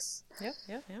of place. Yeah.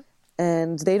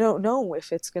 And they don't know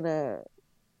if it's gonna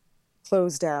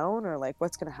close down or like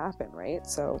what's gonna happen, right?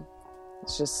 So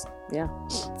it's just,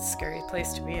 it's a scary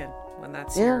place to be in. when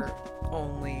that's Yeah. your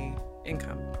only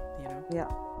income, you know? Yeah.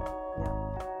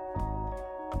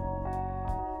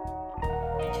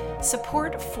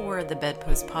 Support for the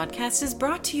Bedpost podcast is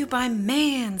brought to you by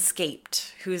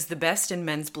Manscaped, who is the best in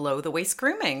men's below-the-waist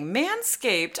grooming.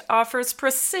 Manscaped offers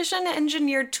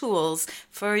precision-engineered tools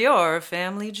for your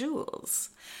family jewels.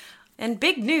 And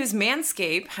big news,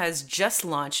 Manscaped has just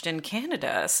launched in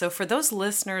Canada. So for those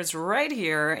listeners right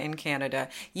here in Canada,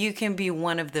 you can be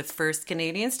one of the first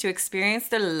Canadians to experience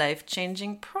their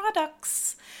life-changing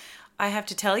products. I have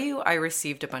to tell you, I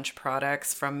received a bunch of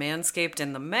products from Manscaped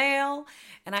in the mail,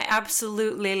 and I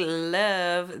absolutely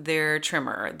love their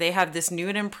trimmer. They have this new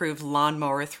and improved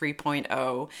Lawnmower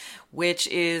 3.0, which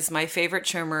is my favorite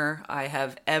trimmer I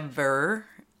have ever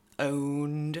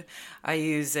owned. I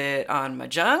use it on my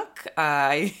junk.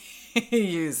 I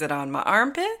use it on my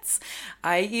armpits.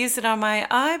 I use it on my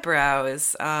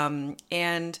eyebrows.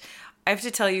 And I have to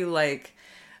tell you, like,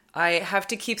 I have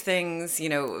to keep things, you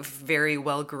know, very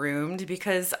well groomed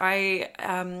because I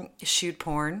shoot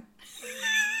porn.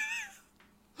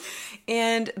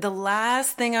 And the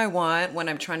last thing I want when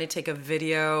I'm trying to take a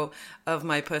video of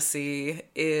my pussy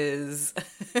is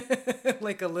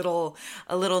like a little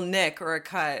nick or a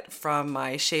cut from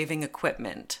my shaving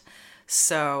equipment.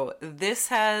 So this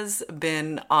has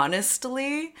been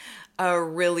honestly a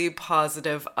really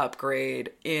positive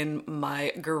upgrade in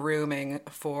my grooming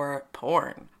for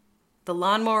porn. The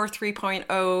Lawnmower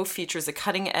 3.0 features a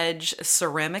cutting-edge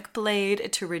ceramic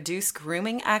blade to reduce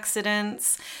grooming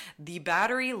accidents. The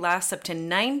battery lasts up to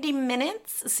 90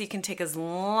 minutes, so you can take as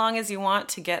long as you want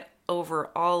to get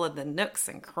over all of the nooks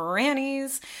and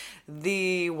crannies.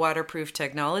 The waterproof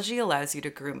technology allows you to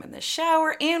groom in the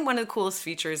shower, and one of the coolest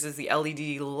features is the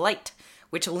LED light,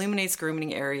 which illuminates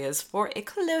grooming areas for a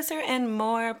closer and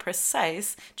more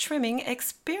precise trimming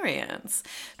experience.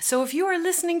 So if you are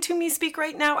listening to me speak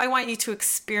right now, I want you to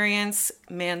experience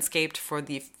Manscaped for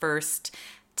the first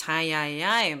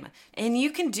time. And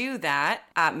you can do that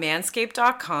at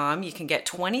manscaped.com. You can get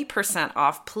 20%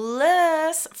 off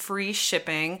plus free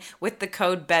shipping with the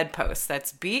code BEDPOST.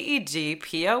 That's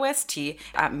BEDPOST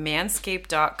at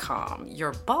manscaped.com.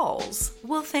 Your balls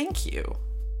will thank you.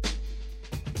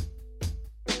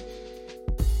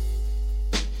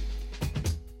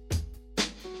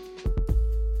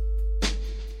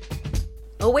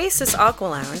 Oasis Aqua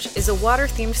Lounge is a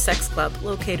water-themed sex club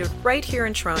located right here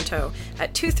in Toronto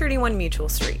at 231 Mutual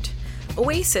Street.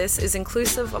 Oasis is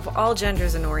inclusive of all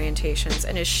genders and orientations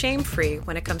and is shame-free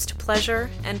when it comes to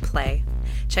pleasure and play.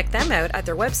 Check them out at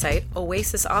their website,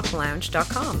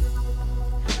 oasisaqualounge.com.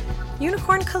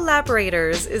 Unicorn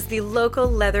Collaborators is the local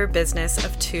leather business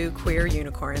of two queer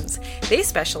unicorns. They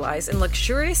specialize in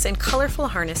luxurious and colorful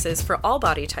harnesses for all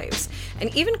body types,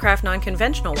 and even craft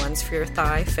non-conventional ones for your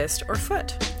thigh, fist, or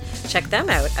foot. Check them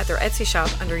out at their Etsy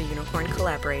shop under Unicorn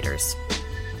Collaborators.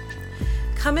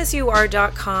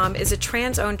 ComeAsYouAre.com is a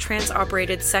trans-owned,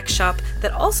 trans-operated sex shop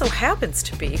that also happens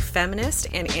to be feminist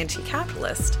and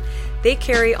anti-capitalist. They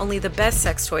carry only the best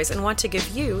sex toys and want to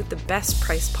give you the best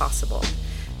price possible.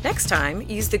 Next time,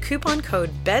 use the coupon code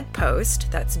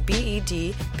BEDPOST, that's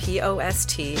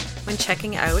BEDPOST, when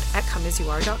checking out at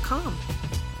ComeAsYouAre.com.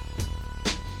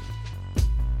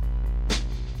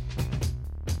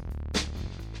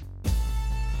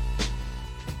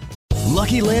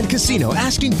 Lucky Land Casino,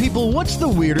 asking people, what's the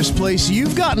weirdest place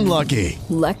you've gotten lucky?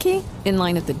 Lucky? In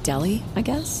line at the deli, I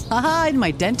guess? Aha, in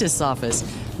my dentist's office.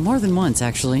 More than once,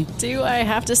 actually. Do I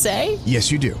have to say?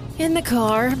 Yes, you do. In the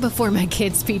car before my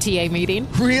kids' PTA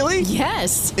meeting. Really?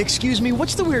 Yes. Excuse me,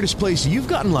 what's the weirdest place you've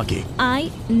gotten lucky?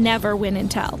 I never win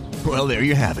and tell. Well, there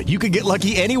you have it. You can get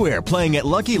lucky anywhere, playing at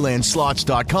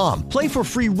LuckyLandSlots.com. Play for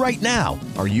free right now.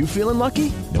 Are you feeling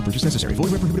lucky? No purchase necessary.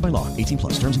 Void where prohibited by law. 18+.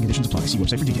 Terms and conditions apply. See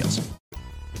website for details.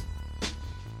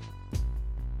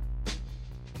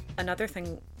 Another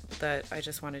thing that I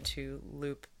just wanted to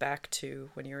loop back to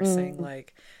when you were saying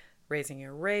like raising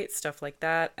your rate, stuff like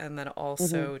that, and then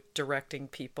also directing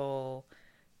people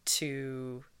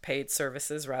to paid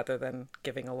services rather than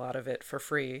giving a lot of it for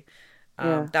free.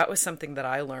 That was something that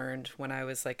I learned when I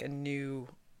was like a new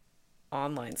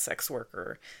online sex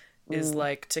worker, is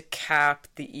like to cap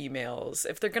the emails.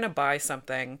 If they're going to buy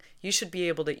something, you should be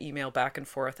able to email back and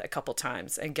forth a couple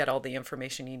times and get all the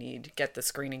information you need, get the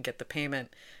screening, get the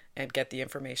payment, and get the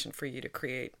information for you to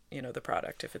create, you know, the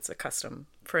product if it's a custom,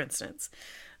 for instance.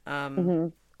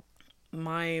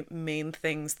 My main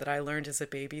things that I learned as a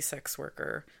baby sex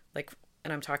worker, like,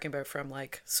 and I'm talking about from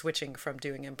like switching from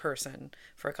doing in person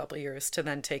for a couple of years to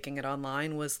then taking it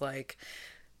online, was like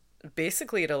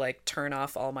basically to like turn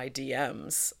off all my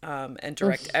DMs and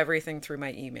direct everything through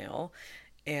my email.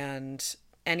 And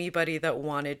anybody that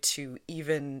wanted to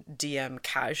even DM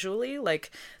casually.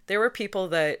 Like, there were people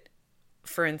that,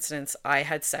 for instance, I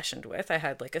had sessioned with. I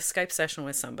had like a Skype session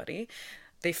with somebody.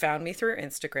 They found me through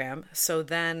Instagram. So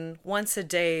then once or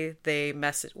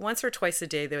twice a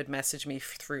day, they would message me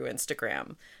through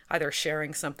Instagram, either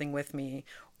sharing something with me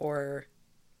or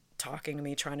talking to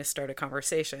me, trying to start a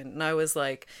conversation. And I was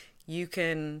like,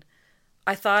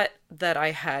 I thought that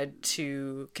I had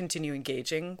to continue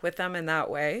engaging with them in that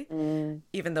way,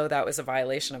 even though that was a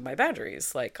violation of my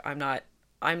boundaries. Like,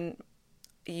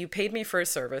 you paid me for a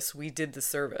service. We did the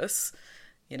service,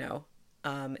 you know.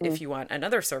 If you want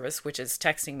another service, which is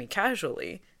texting me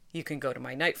casually, you can go to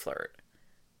my night flirt,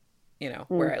 you know,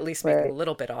 where I at least make a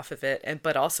little bit off of it.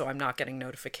 But also I'm not getting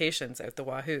notifications out the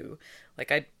wahoo.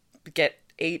 Like, I get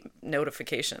 8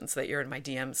 notifications that you're in my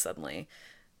DMs suddenly.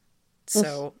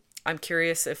 So I'm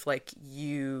curious if like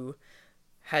you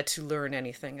had to learn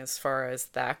anything as far as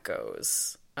that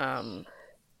goes.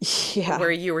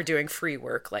 Where you were doing free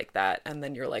work like that, and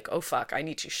then you're like, oh fuck, I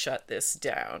need to shut this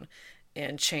down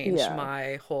and change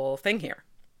my whole thing here.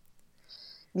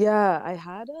 Yeah, I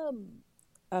had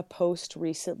a post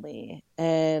recently,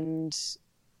 and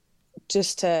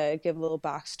just to give a little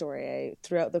backstory,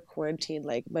 throughout the quarantine,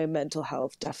 like my mental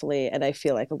health definitely, and I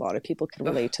feel like a lot of people can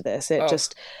relate to this. It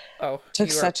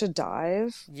took such a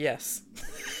dive. Yes.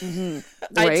 Mm-hmm.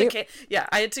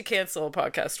 I had to cancel a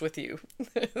podcast with you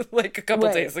like a couple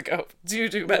days ago due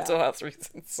to mental health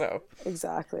reasons. So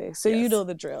exactly. So you know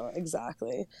the drill.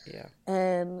 Exactly. Yeah.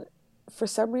 And for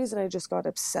some reason, I just got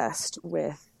obsessed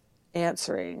with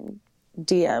answering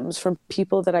DMs from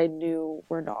people that I knew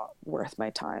were not worth my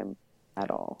time at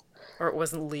all. Or it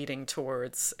wasn't leading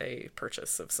towards a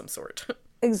purchase of some sort.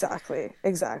 Exactly.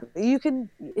 You can,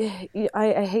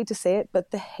 I hate to say it,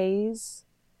 but the haze,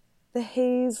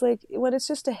 like when it's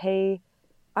just a hey,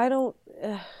 I don't.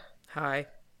 Hi.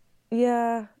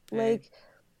 Yeah. Hey. Like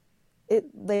it,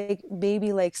 like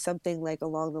maybe like something like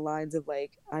along the lines of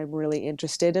like, I'm really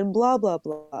interested in blah, blah,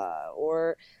 blah.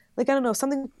 Or like, I don't know,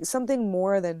 something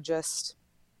more than just,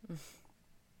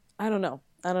 I don't know.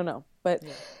 But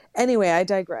anyway, I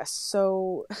digress.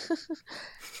 So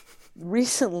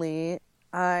recently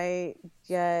I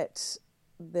get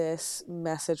this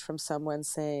message from someone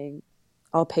saying,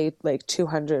 I'll pay like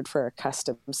 $200 for a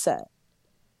custom set.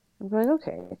 I'm going,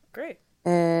 okay. Great.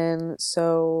 And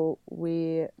so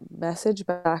we message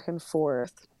back and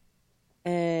forth,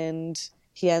 and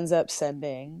he ends up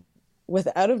sending,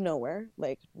 out of nowhere,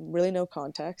 like really no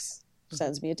context,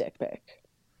 sends me a dick pic.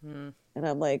 And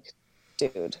I'm like,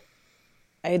 dude,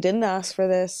 I didn't ask for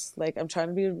this. Like, I'm trying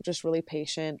to be just really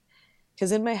patient.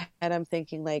 Because in my head, I'm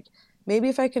thinking, like, maybe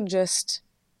if I can just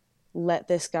let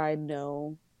this guy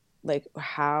know, like,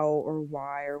 how or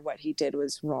why or what he did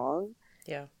was wrong.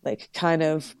 Yeah. Like, kind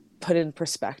of put in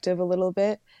perspective a little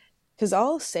bit. Because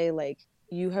I'll say, like,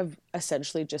 you have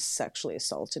essentially just sexually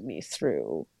assaulted me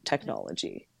through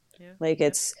technology. Yeah. Like,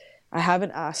 I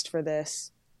haven't asked for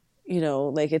this. You know,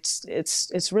 like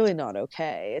it's really not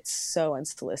okay. It's so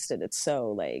unsolicited. It's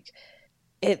so like,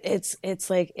 it's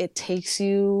like, it takes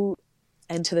you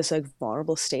into this like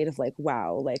vulnerable state of like,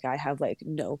 wow, like I have like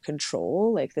no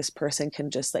control. Like this person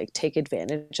can just like take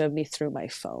advantage of me through my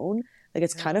phone. Like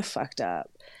it's kind of fucked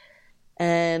up.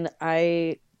 And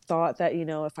I thought that, you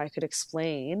know, if I could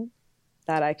explain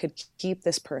that I could keep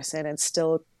this person and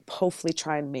still hopefully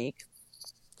try and make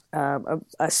a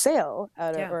sale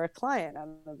out of, or a client out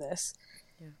of this.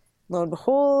 Lo and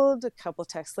behold, a couple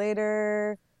texts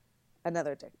later,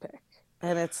 another dick pic.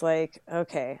 And it's like,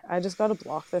 okay, I just got to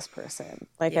block this person.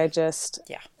 Like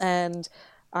and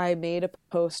I made a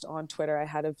post on Twitter. I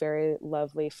had a very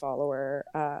lovely follower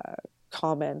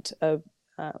comment of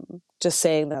just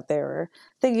saying that they were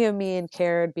thinking of me and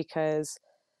cared, because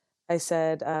I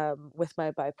said, with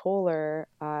my bipolar,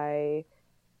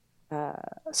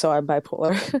 so I'm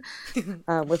bipolar.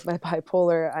 With my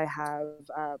bipolar, I have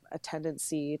a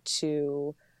tendency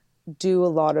to do a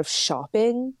lot of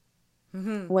shopping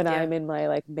when I'm in my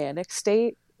like manic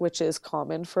state, which is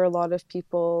common for a lot of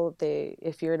people.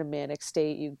 If you're in a manic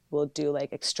state, you will do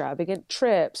like extravagant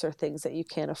trips or things that you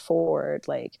can't afford.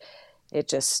 Like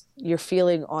you're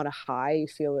feeling on a high, you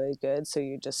feel really good. So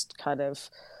you just kind of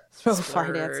throw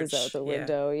finances out the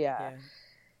window. Yeah.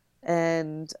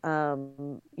 And,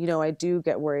 you know, I do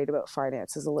get worried about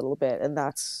finances a little bit. And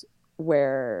that's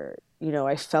where, you know,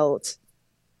 I felt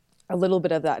a little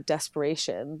bit of that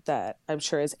desperation that I'm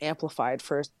sure is amplified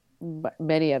for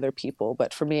many other people.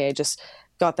 But for me, I just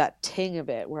got that ting of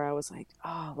it where I was like,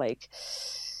 oh, like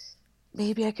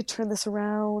maybe I could turn this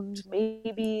around,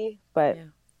 maybe. But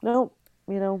no,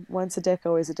 you know, once a dick,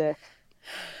 always a dick.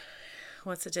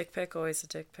 Once a dick pic, always a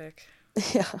dick pic.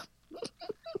 Yeah.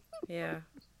 Yeah.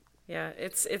 Yeah.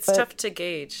 It's But, tough to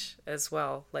gauge as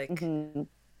well. Like, mm-hmm.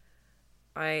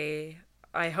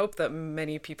 I hope that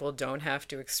many people don't have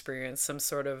to experience some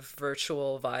sort of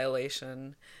virtual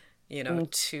violation,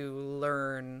 to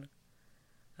learn.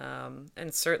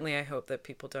 And certainly I hope that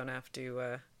people don't have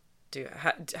to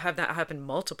have that happen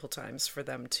multiple times for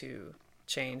them to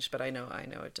change. But I know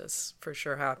it does for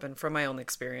sure happen. From my own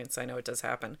experience, I know it does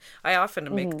happen. I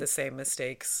often make the same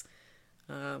mistakes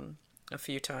a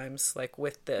few times, like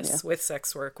with this, with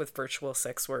sex work, with virtual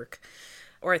sex work.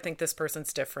 Or I think this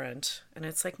person's different. And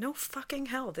it's like, no fucking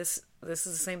hell. This is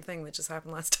the same thing that just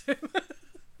happened last time.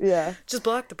 Yeah. Just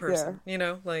block the person,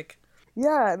 like.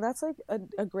 Yeah, and that's like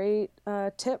a great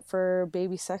tip for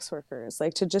baby sex workers,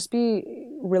 like to just be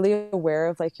really aware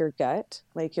of like your gut,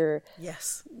 like your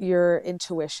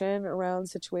intuition around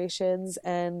situations,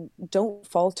 and don't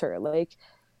falter. Like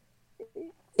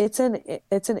it's an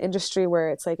industry where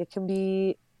it's like it can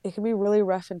be really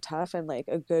rough and tough and like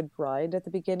a good grind at the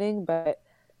beginning, but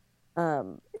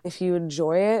if you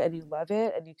enjoy it and you love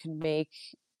it and you can make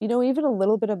even a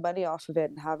little bit of money off of it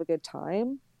and have a good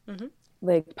time,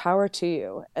 like power to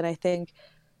you. And I think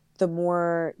the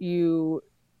more you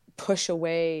push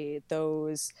away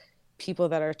those people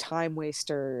that are time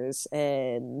wasters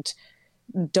and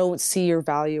don't see your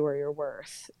value or your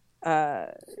worth,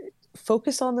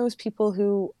 focus on those people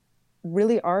who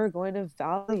really are going to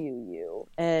value you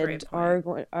and are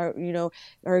going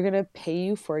to pay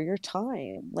you for your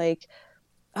time. Like,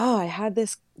 I had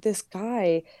this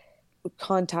guy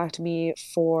contact me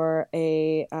for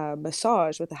a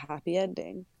massage with a happy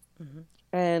ending.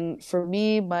 And for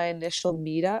me, my initial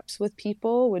meetups with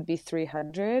people would be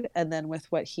 300, and then with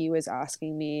what he was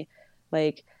asking me,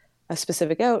 like a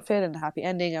specific outfit and a happy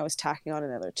ending, I was tacking on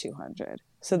another 200.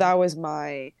 So that was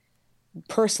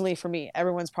personally for me.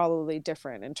 Everyone's probably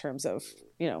different in terms of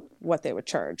what they would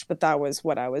charge, but that was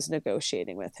what I was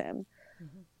negotiating with him.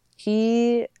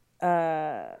 He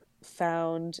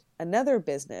found another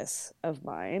business of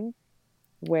mine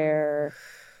where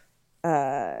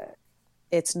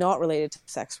it's not related to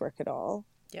sex work at all.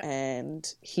 Yeah.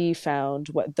 And he found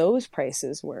what those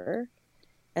prices were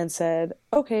and said,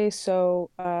 okay, so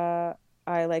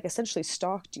I like essentially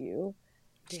stalked you,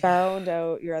 found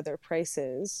out your other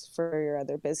prices for your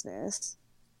other business,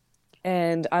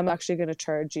 and I'm actually going to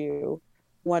charge you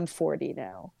 $140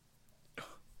 now.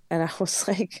 And I was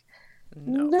like,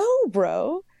 no,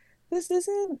 bro, this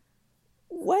isn't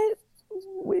what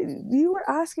you were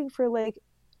asking for. Like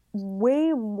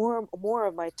way more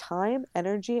of my time,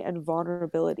 energy, and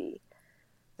vulnerability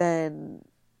than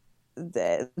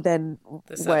this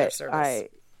what other service.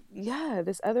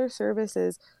 This other service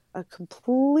is a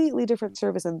completely different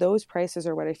service, and those prices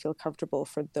are what I feel comfortable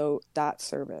for that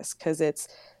service, because it's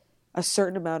a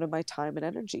certain amount of my time and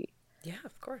energy. Yeah,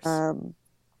 of course.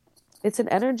 It's an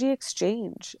energy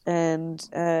exchange, and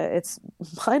it's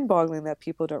mind-boggling that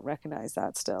people don't recognize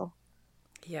that still.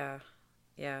 Yeah.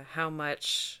 How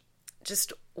much,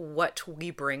 just what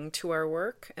we bring to our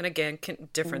work, and again,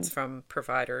 difference from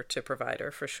provider to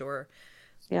provider for sure.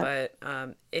 Yeah.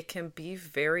 But it can be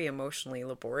very emotionally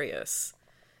laborious.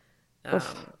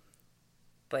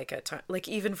 Like at time, like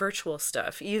even virtual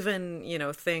stuff, even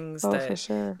things that for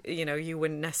sure. You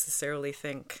wouldn't necessarily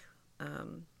think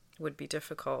would be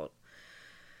difficult.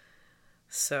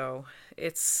 So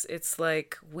it's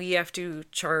like we have to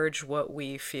charge what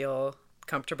we feel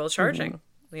comfortable charging.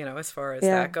 As far as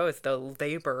that goes, the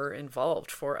labor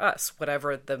involved for us,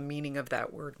 whatever the meaning of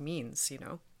that word means.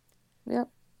 Yep.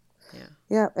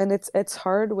 Yeah, and it's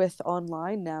hard with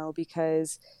online now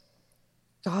because,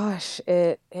 gosh,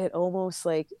 it almost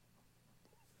like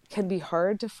can be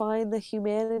hard to find the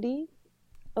humanity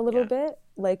a little bit.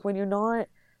 Like when you're not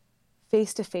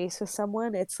face to face with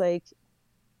someone, it's like,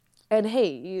 and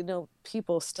hey,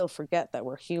 people still forget that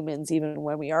we're humans even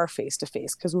when we are face to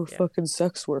face because we're fucking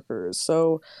sex workers.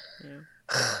 So,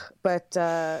 but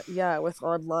with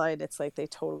online, it's like they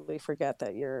totally forget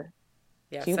that you're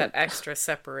human. It's that extra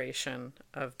separation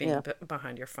of being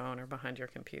behind your phone or behind your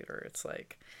computer. It's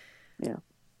like,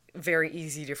 very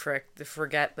easy to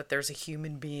forget that there's a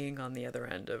human being on the other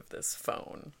end of this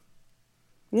phone.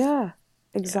 Yeah,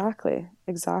 exactly.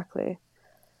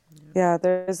 Yeah,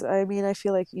 I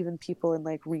feel like even people in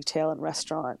like retail and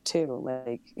restaurant too,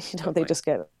 like, they just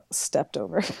get stepped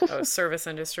over. Service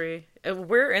industry.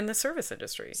 We're in the service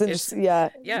industry.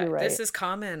 You're right. This is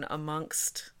common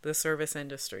amongst the service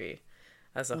industry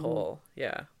as a whole.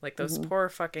 Yeah. Like those poor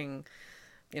fucking,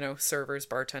 servers,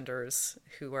 bartenders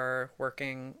who are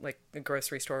working, like the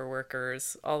grocery store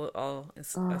workers, all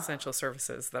essential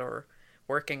services that are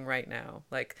working right now.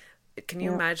 Like, can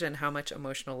you imagine how much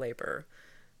emotional labor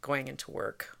going into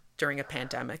work during a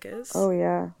pandemic is? Oh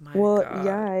yeah. My Well, God.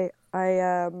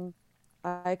 yeah,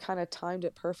 I kind of timed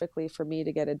it perfectly for me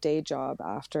to get a day job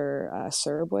after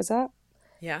CERB was up.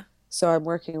 Yeah. So I'm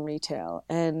working retail,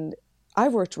 and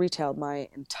I've worked retail my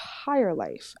entire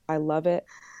life. I love it,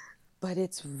 but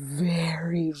it's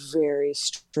very, very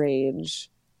strange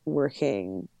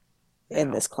working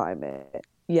in this climate.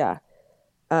 Yeah.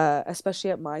 Especially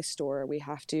at my store, we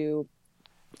have to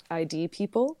ID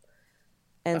people.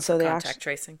 And so for they contact actually,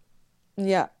 tracing.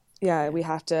 yeah, we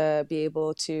have to be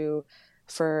able to,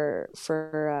 for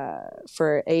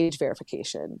age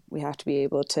verification, we have to be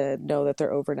able to know that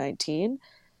they're over 19.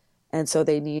 And so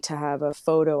they need to have a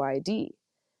photo ID,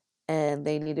 and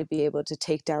they need to be able to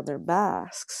take down their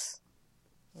masks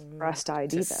for us to ID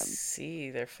To them.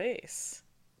 see their face.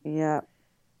 Yeah.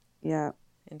 Yeah.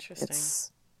 Interesting.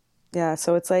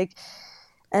 So it's like,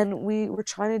 and we were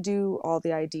trying to do all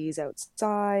the IDs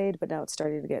outside, but now it's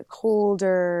starting to get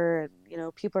colder,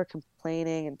 and people are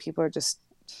complaining, and people are just,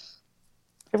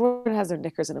 everyone has their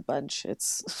knickers in a bunch.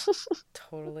 It's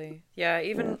Totally. Yeah,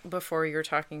 even before you're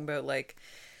talking about, like,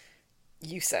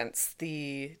 you sense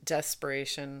the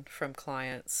desperation from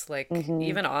clients. Like,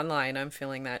 even online, I'm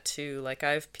feeling that too. Like,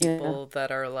 I have people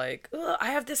that are like, "Ugh, I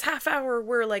have this half hour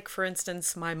where, like, for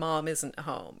instance, my mom isn't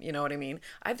home. You know what I mean?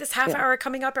 I have this half hour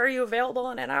coming up. Are you available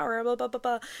in an hour? Blah, blah, blah,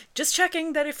 blah. Just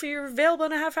checking that if you're available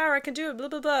in a half hour, I can do it. Blah,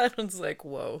 blah, blah." And it's like,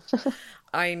 whoa.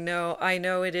 I know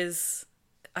it is.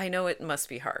 I know it must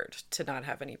be hard to not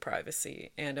have any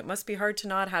privacy, and it must be hard to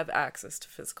not have access to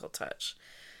physical touch.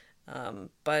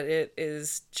 But it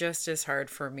is just as hard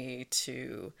for me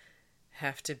to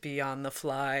have to be on the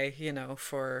fly,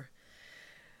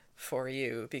 for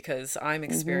you, because I'm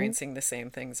experiencing the same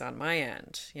things on my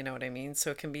end. You know what I mean?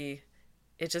 So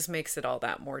it just makes it all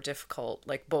that more difficult,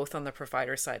 like both on the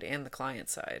provider side and the client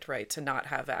side, right? To not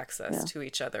have access to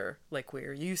each other like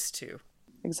we're used to.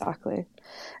 Exactly.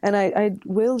 And I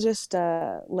will just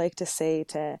like to say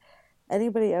to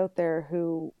anybody out there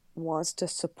who wants to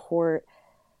support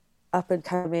up and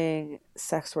coming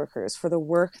sex workers for the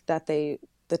work that the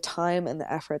time and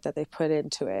the effort that they put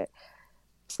into it,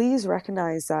 please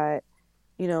recognize that,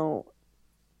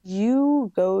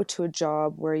 you go to a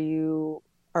job where you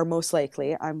are most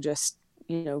likely, I'm just,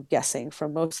 guessing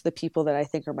from most of the people that I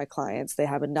think are my clients, they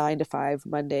have a 9 to 5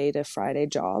 Monday to Friday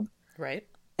job. Right.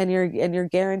 And you're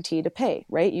guaranteed a pay,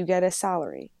 right? You get a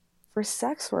salary. For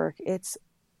sex work, it's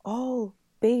all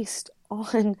based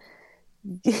on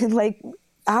like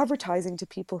advertising to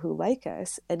people who like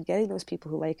us and getting those people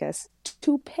who like us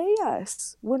to pay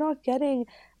us. We're not getting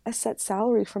a set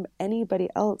salary from anybody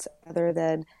else other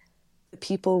than the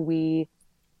people we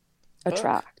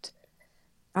attract.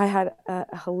 I had a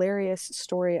hilarious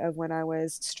story of when I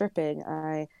was stripping.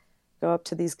 I go up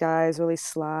to these guys really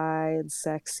sly and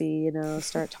sexy,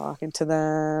 start talking to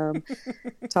them,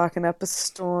 talking up a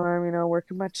storm,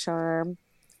 working my charm.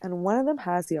 And one of them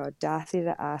has the audacity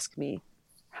to ask me,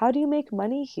 "How do you make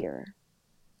money here?"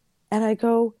 And I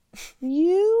go,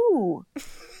 you're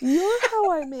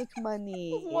how I make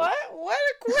money. What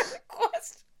a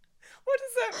question. What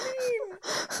does that mean?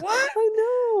 What? I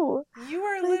know. You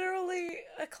are literally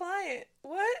a client.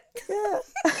 What? Yeah.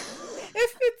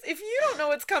 If you don't know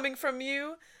what's coming from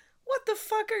you, what the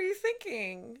fuck are you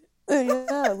thinking?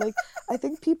 Yeah, like I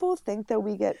think people think that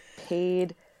we get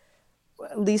paid,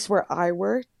 at least where I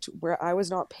worked, where I was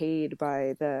not paid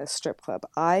by the strip club.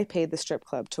 I paid the strip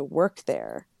club to work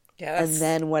there. Yes. And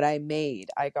then what I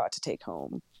made, I got to take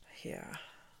home. Yeah.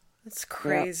 It's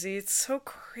crazy. It's so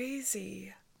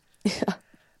crazy. Yeah.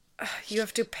 You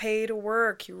have to pay to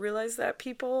work. You realize that,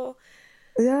 people?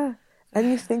 Yeah. And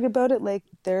you think about it, like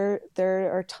there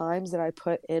are times that I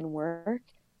put in work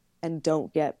and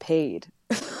don't get paid.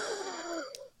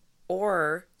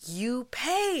 Or you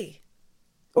pay.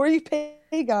 Or you pay,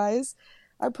 guys.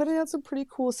 I'm putting out some pretty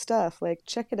cool stuff. Like,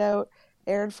 check it out.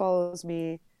 Erin follows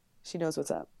me. She knows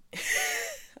what's up. I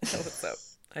know what's up.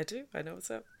 I do. I know what's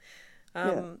up.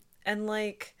 Yeah. And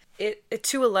like it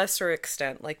to a lesser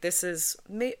extent, like this is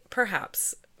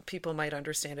perhaps people might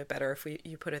understand it better if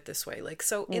you put it this way. Like,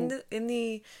 so in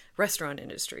the restaurant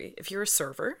industry, if you're a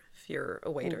server, if you're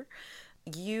a waiter,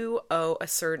 you owe a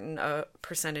certain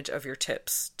percentage of your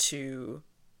tips to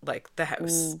like the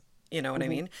house. You know what I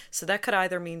mean? So that could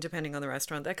either mean, depending on the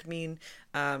restaurant, that could mean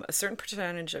a certain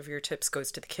percentage of your tips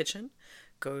goes to the kitchen,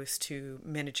 goes to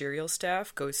managerial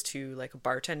staff, goes to like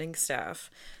bartending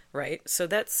staff, right? So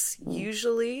that's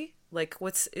usually like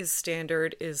is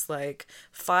standard is like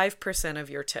 5% of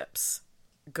your tips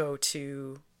go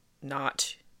to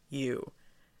not you.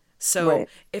 So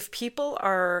if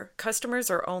customers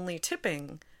are only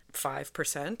tipping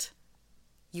 5%,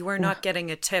 you are not getting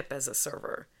a tip as a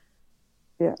server.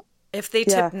 Yeah. If they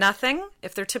tip nothing,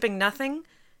 if they're tipping nothing,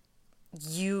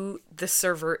 the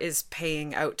server is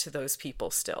paying out to those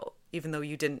people still, even though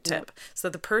you didn't tip. So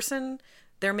the person,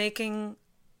 they're making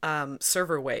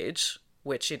server wage,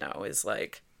 which, is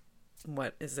like,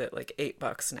 what is it, like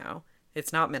 $8 now?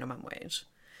 It's not minimum wage.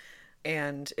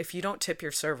 And if you don't tip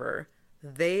your server,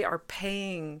 they are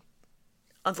paying,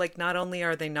 like, not only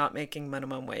are they not making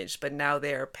minimum wage, but now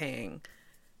they are paying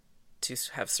to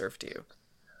have served you.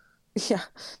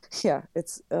 Yeah.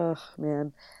 It's,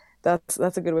 man, that's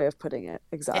a good way of putting it.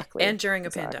 Exactly. And during a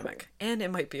pandemic. And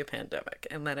it might be a pandemic.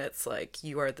 And then it's like,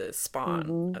 you are the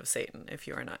spawn of Satan if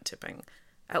you are not tipping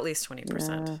at least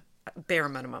 20%. Yeah. Bare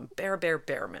minimum, bare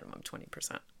minimum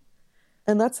 20%.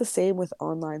 And that's the same with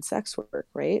online sex work,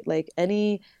 right? Like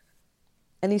any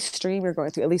stream you're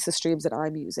going through, at least the streams that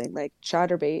I'm using, like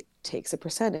Chatterbait takes a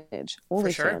percentage,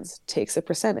 OnlyFans takes a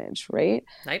percentage, right?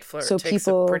 Night Flirt takes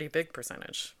a pretty big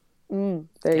percentage. There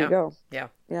you go.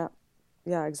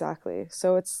 Yeah, exactly.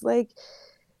 So it's like,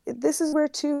 this is where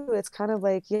too, it's kind of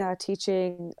like,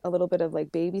 teaching a little bit of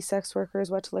like baby sex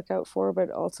workers what to look out for, but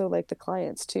also like the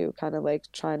clients too, kind of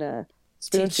like trying to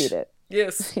spoon feed it.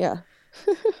 Yes. Yeah.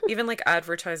 Even like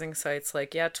advertising sites,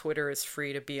 like, Twitter is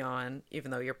free to be on,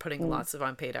 even though you're putting lots of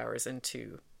unpaid hours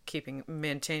into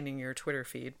maintaining your Twitter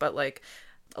feed. But like,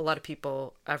 a lot of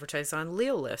people advertise on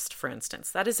Leo List, for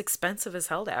instance. That is expensive as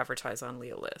hell to advertise on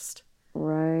Leo List.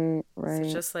 Right. So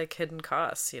it's just like hidden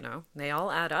costs, they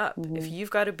all add up. If you've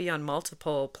got to be on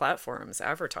multiple platforms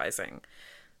advertising,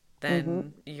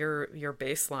 then your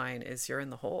baseline is you're in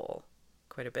the hole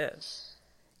quite a bit.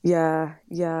 Yeah.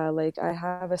 Like I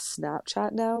have a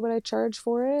Snapchat now, but I charge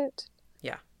for it.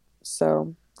 Yeah.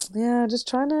 So just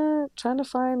trying to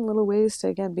find little ways to,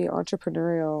 again, be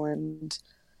entrepreneurial and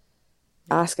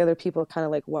ask other people kind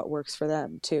of like what works for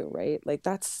them too, right? Like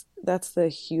that's the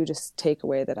hugest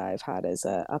takeaway that I've had as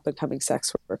a up and coming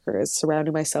sex worker, is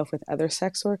surrounding myself with other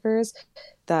sex workers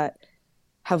that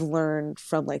have learned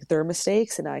from like their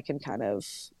mistakes, and I can kind of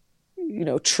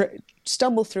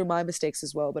stumble through my mistakes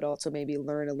as well, but also maybe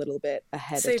learn a little bit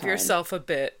ahead of time. Save yourself a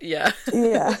bit,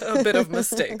 a bit of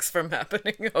mistakes from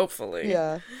happening, hopefully.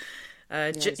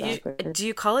 Exactly. Do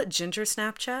you call it Ginger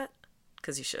Snapchat?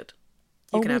 Because you should.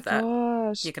 You can have that.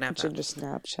 Gosh. You can have that. Ginger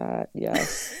Snapchat,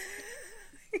 yes.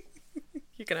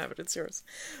 You can have it. It's yours.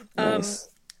 Nice.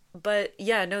 But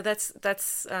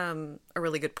that's a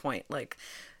really good point. Like,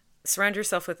 surround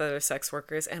yourself with other sex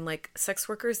workers, and like sex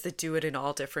workers that do it in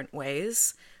all different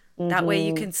ways. That way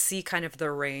you can see kind of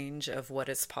the range of what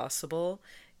is possible.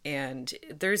 And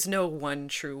there's no one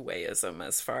true wayism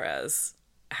as far as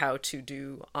how to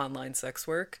do online sex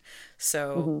work.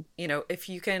 So, if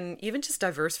you can even just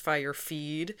diversify your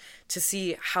feed to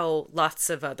see how lots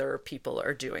of other people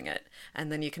are doing it.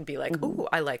 And then you can be like, ooh,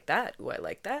 I like that. Ooh, I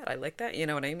like that. I like that. You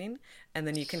know what I mean? And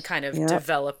then you can kind of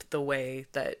develop the way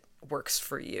that works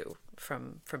for you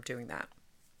from doing that.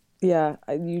 Yeah,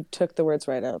 you took the words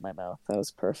right out of my mouth. That was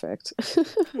perfect.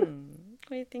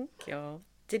 Wait, thank you.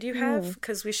 Did you have,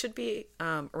 because we should be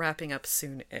wrapping up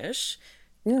soon-ish,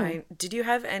 did you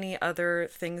have any other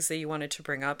things that you wanted to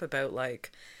bring up about,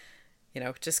 like,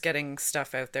 just getting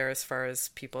stuff out there as far as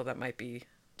people that might be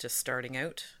just starting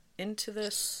out into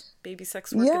this baby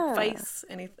sex work advice?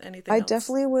 Anything I else?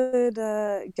 definitely would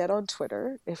get on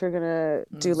Twitter if you're gonna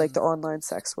do like the online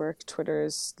sex work. Twitter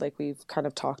is, like we've kind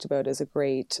of talked about, is a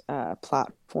great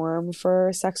platform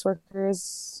for sex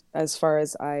workers, as far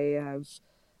as I have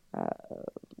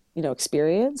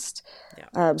experienced.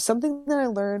 Something that I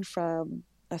learned from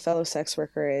a fellow sex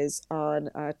worker is on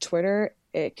Twitter,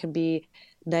 it can be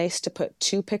nice to put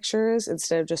 2 pictures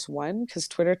instead of just one, because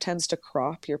Twitter tends to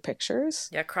crop your pictures.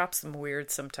 Yeah, crops them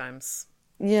weird sometimes.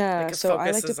 Yeah, like it so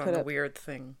I like focuses to on put the up, weird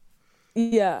thing.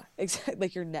 Yeah, exactly,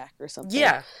 like your neck or something.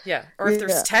 Yeah. Or if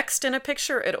there's text in a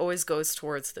picture, it always goes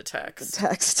towards the text.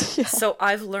 Yeah. So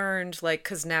I've learned, like,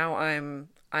 because now I'm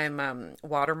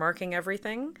watermarking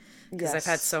everything, because I've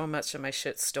had so much of my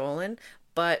shit stolen.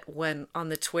 But when on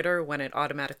the Twitter, when it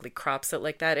automatically crops it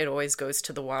like that, it always goes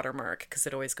to the watermark, because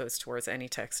it always goes towards any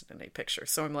text in any picture.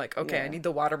 So I'm like, okay, I need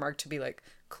the watermark to be like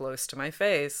close to my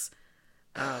face,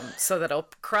 so that it'll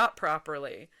crop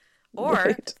properly.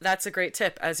 Or that's a great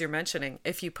tip, as you're mentioning,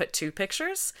 if you put 2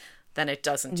 pictures, then it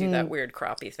doesn't do that weird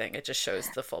croppy thing. It just shows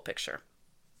the full picture.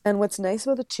 And what's nice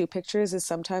about the 2 pictures is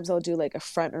sometimes I'll do like a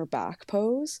front or back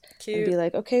pose. Cute. And be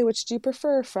like, okay, which do you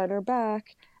prefer, front or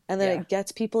back? And then it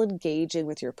gets people engaging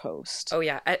with your post. Oh,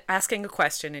 yeah. Asking a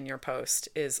question in your post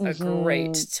is a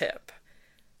great tip.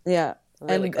 Yeah.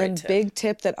 Really great and tip. big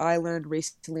tip that I learned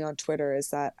recently on Twitter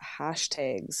is that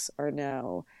hashtags are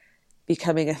now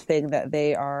becoming a thing that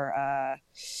they are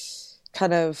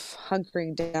kind of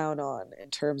hunkering down on,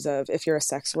 in terms of if you're a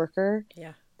sex worker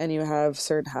Yeah. and you have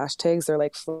certain hashtags, they're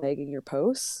like flagging your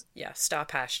posts. Yeah.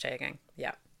 Stop hashtagging.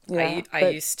 Yeah. Yeah, I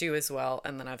but used to as well,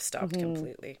 and then I've stopped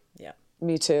completely. Yeah.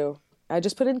 me too. I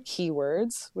just put in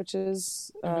keywords, which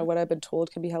is what I've been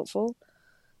told can be helpful.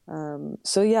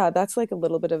 So yeah, that's like a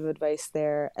little bit of advice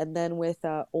there. And then with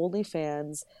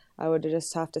OnlyFans, I would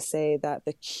just have to say that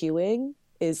the queuing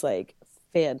is like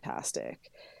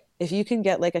fantastic. If you can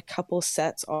get like a couple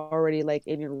sets already like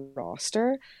in your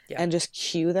roster and just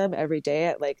queue them every day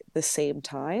at like the same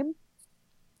time,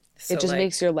 So it just like,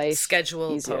 makes your life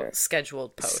scheduled easier.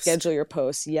 Scheduled post. Schedule your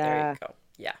posts. Yeah. There you go.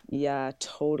 Yeah. Yeah,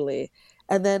 totally.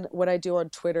 And then what I do on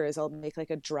Twitter is I'll make like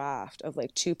a draft of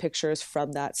like 2 pictures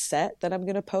from that set that I'm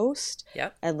going to post.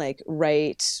 Yep. And like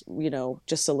write,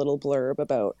 just a little blurb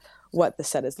about what the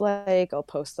set is like. I'll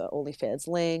post the OnlyFans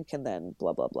link and then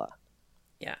blah, blah, blah.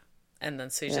 Yeah. And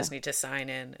then so you just need to sign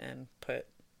in and put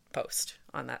post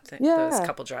on that thing. Yeah. Those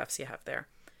couple drafts you have there.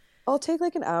 I'll take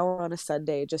like an hour on a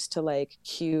Sunday just to like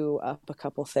queue up a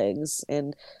couple things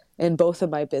in both of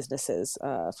my businesses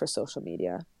for social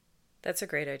media. That's a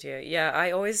great idea. Yeah, I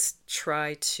always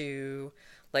try to,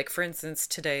 like, for instance,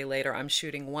 today later, I'm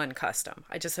shooting one custom.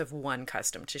 I just have one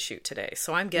custom to shoot today.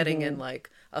 So I'm getting in like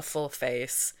a full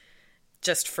face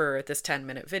just for this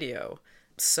 10-minute video.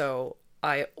 So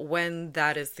when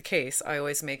that is the case, I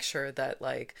always make sure that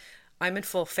like I'm in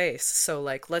full face. So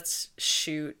like, let's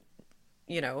shoot,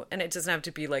 and it doesn't have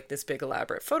to be like this big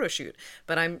elaborate photo shoot,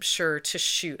 but I'm sure to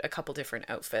shoot a couple different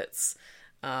outfits.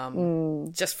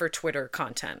 Just for Twitter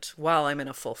content while I'm in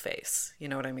a full face. You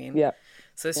know what I mean? Yeah.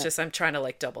 So it's just, I'm trying to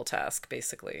like double task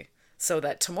basically, so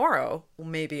that tomorrow,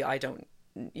 maybe I don't,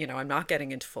 I'm not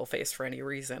getting into full face for any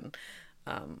reason.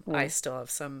 I still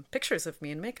have some pictures of me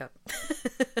in makeup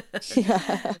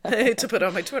to put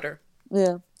on my Twitter.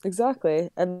 Yeah,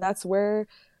 exactly. And that's where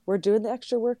we're doing the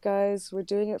extra work, guys. We're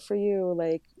doing it for you.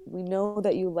 Like, we know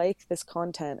that you like this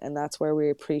content, and that's where we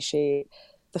appreciate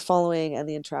the following and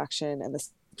the interaction and the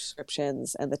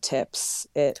subscriptions and the tips.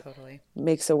 It totally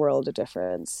makes a world of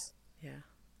difference. Yeah.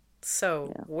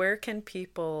 So where can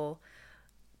people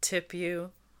tip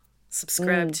you,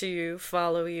 subscribe to you,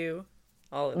 follow you,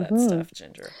 all of that stuff,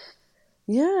 Ginger?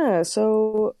 Yeah.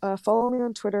 So follow me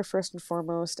on Twitter first and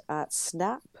foremost at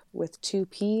Snapp with 2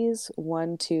 P's,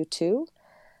 122.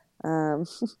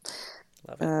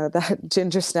 Love it. That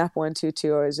Ginger Snapp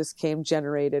 122 always just came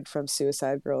generated from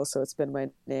Suicide Girl, so it's been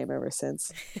my name ever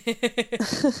since.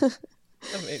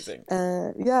 Amazing.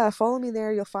 Yeah, follow me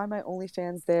there. You'll find my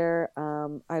OnlyFans there.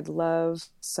 I'd love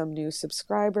some new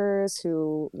subscribers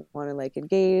who want to like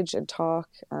engage and talk,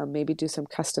 maybe do some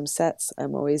custom sets.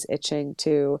 I'm always itching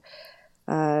to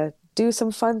do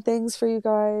some fun things for you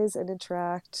guys and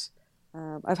interact.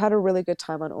 I've had a really good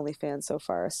time on OnlyFans so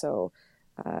far, so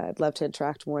I'd love to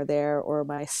interact more there. Or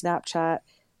my Snapchat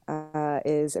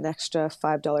is an extra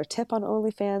 $5 tip on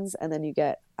OnlyFans, and then you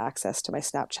get access to my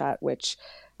Snapchat, which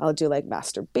I'll do like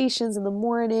masturbations in the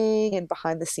morning and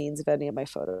behind the scenes of any of my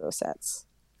photo sets.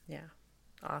 Yeah.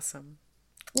 Awesome.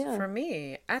 Yeah. For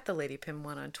me, at the Lady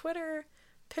Pim1 on Twitter,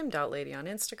 pim.lady on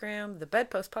Instagram, the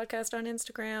Bedpost Podcast on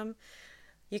Instagram.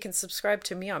 You can subscribe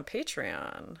to me on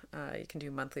Patreon. You can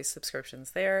do monthly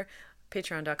subscriptions there.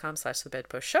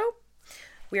 Patreon.com/thebedpostshow.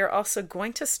 We are also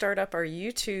going to start up our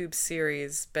YouTube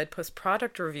series, Bedpost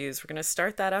Product Reviews. We're going to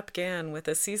start that up again with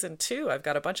a season 2. I've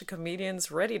got a bunch of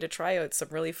comedians ready to try out some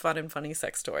really fun and funny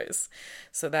sex toys.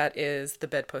 So that is the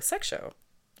Bedpost Sex Show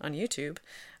on YouTube.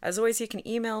 As always, you can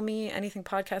email me anything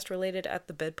podcast related at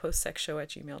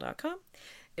thebedpostsexshow@gmail.com.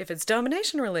 If it's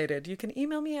domination related, you can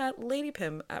email me at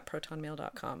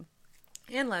ladypim@protonmail.com.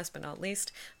 And last but not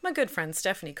least, my good friend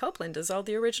Stephanie Copeland does all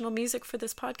the original music for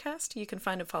this podcast. You can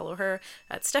find and follow her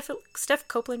at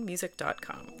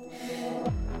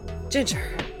stephcopelandmusic.com. Ginger,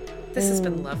 this has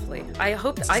been lovely. I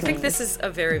think this is a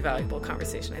very valuable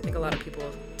conversation. I think a lot of people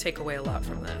take away a lot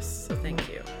from this. So thank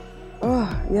you.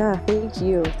 Oh, yeah. Thank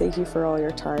you. Thank you for all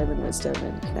your time and wisdom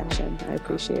and connection. I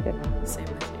appreciate it. Same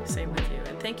with you. Same with you.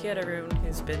 And thank you to everyone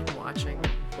who's been watching.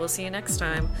 We'll see you next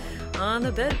time on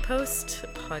the Bedpost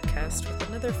Podcast with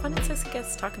another fun and sexy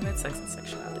guest talking about sex and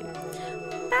sexuality.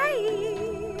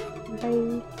 Bye!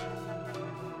 Bye.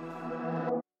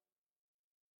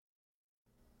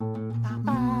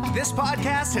 This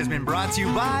podcast has been brought to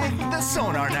you by the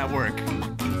Sonar Network.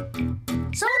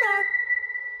 Sonar!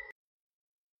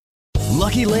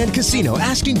 Lucky Land Casino,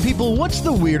 asking people, what's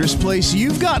the weirdest place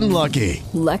you've gotten lucky?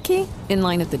 Lucky? In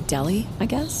line at the deli, I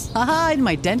guess? Aha, in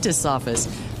my dentist's office.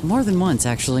 More than once,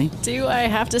 actually. Do I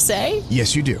have to say?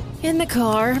 Yes, you do. In the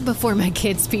car before my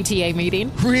kids' PTA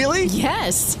meeting. Really?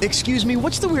 Yes. Excuse me,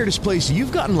 what's the weirdest place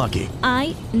you've gotten lucky?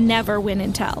 I never win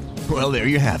and tell. Well, there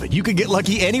you have it. You can get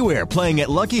lucky anywhere, playing at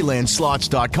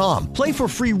LuckyLandSlots.com. Play for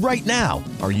free right now.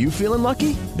 Are you feeling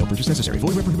lucky? No purchase necessary. Void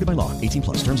where prohibited by law. 18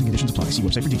 plus. Terms and conditions apply. See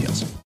website for details.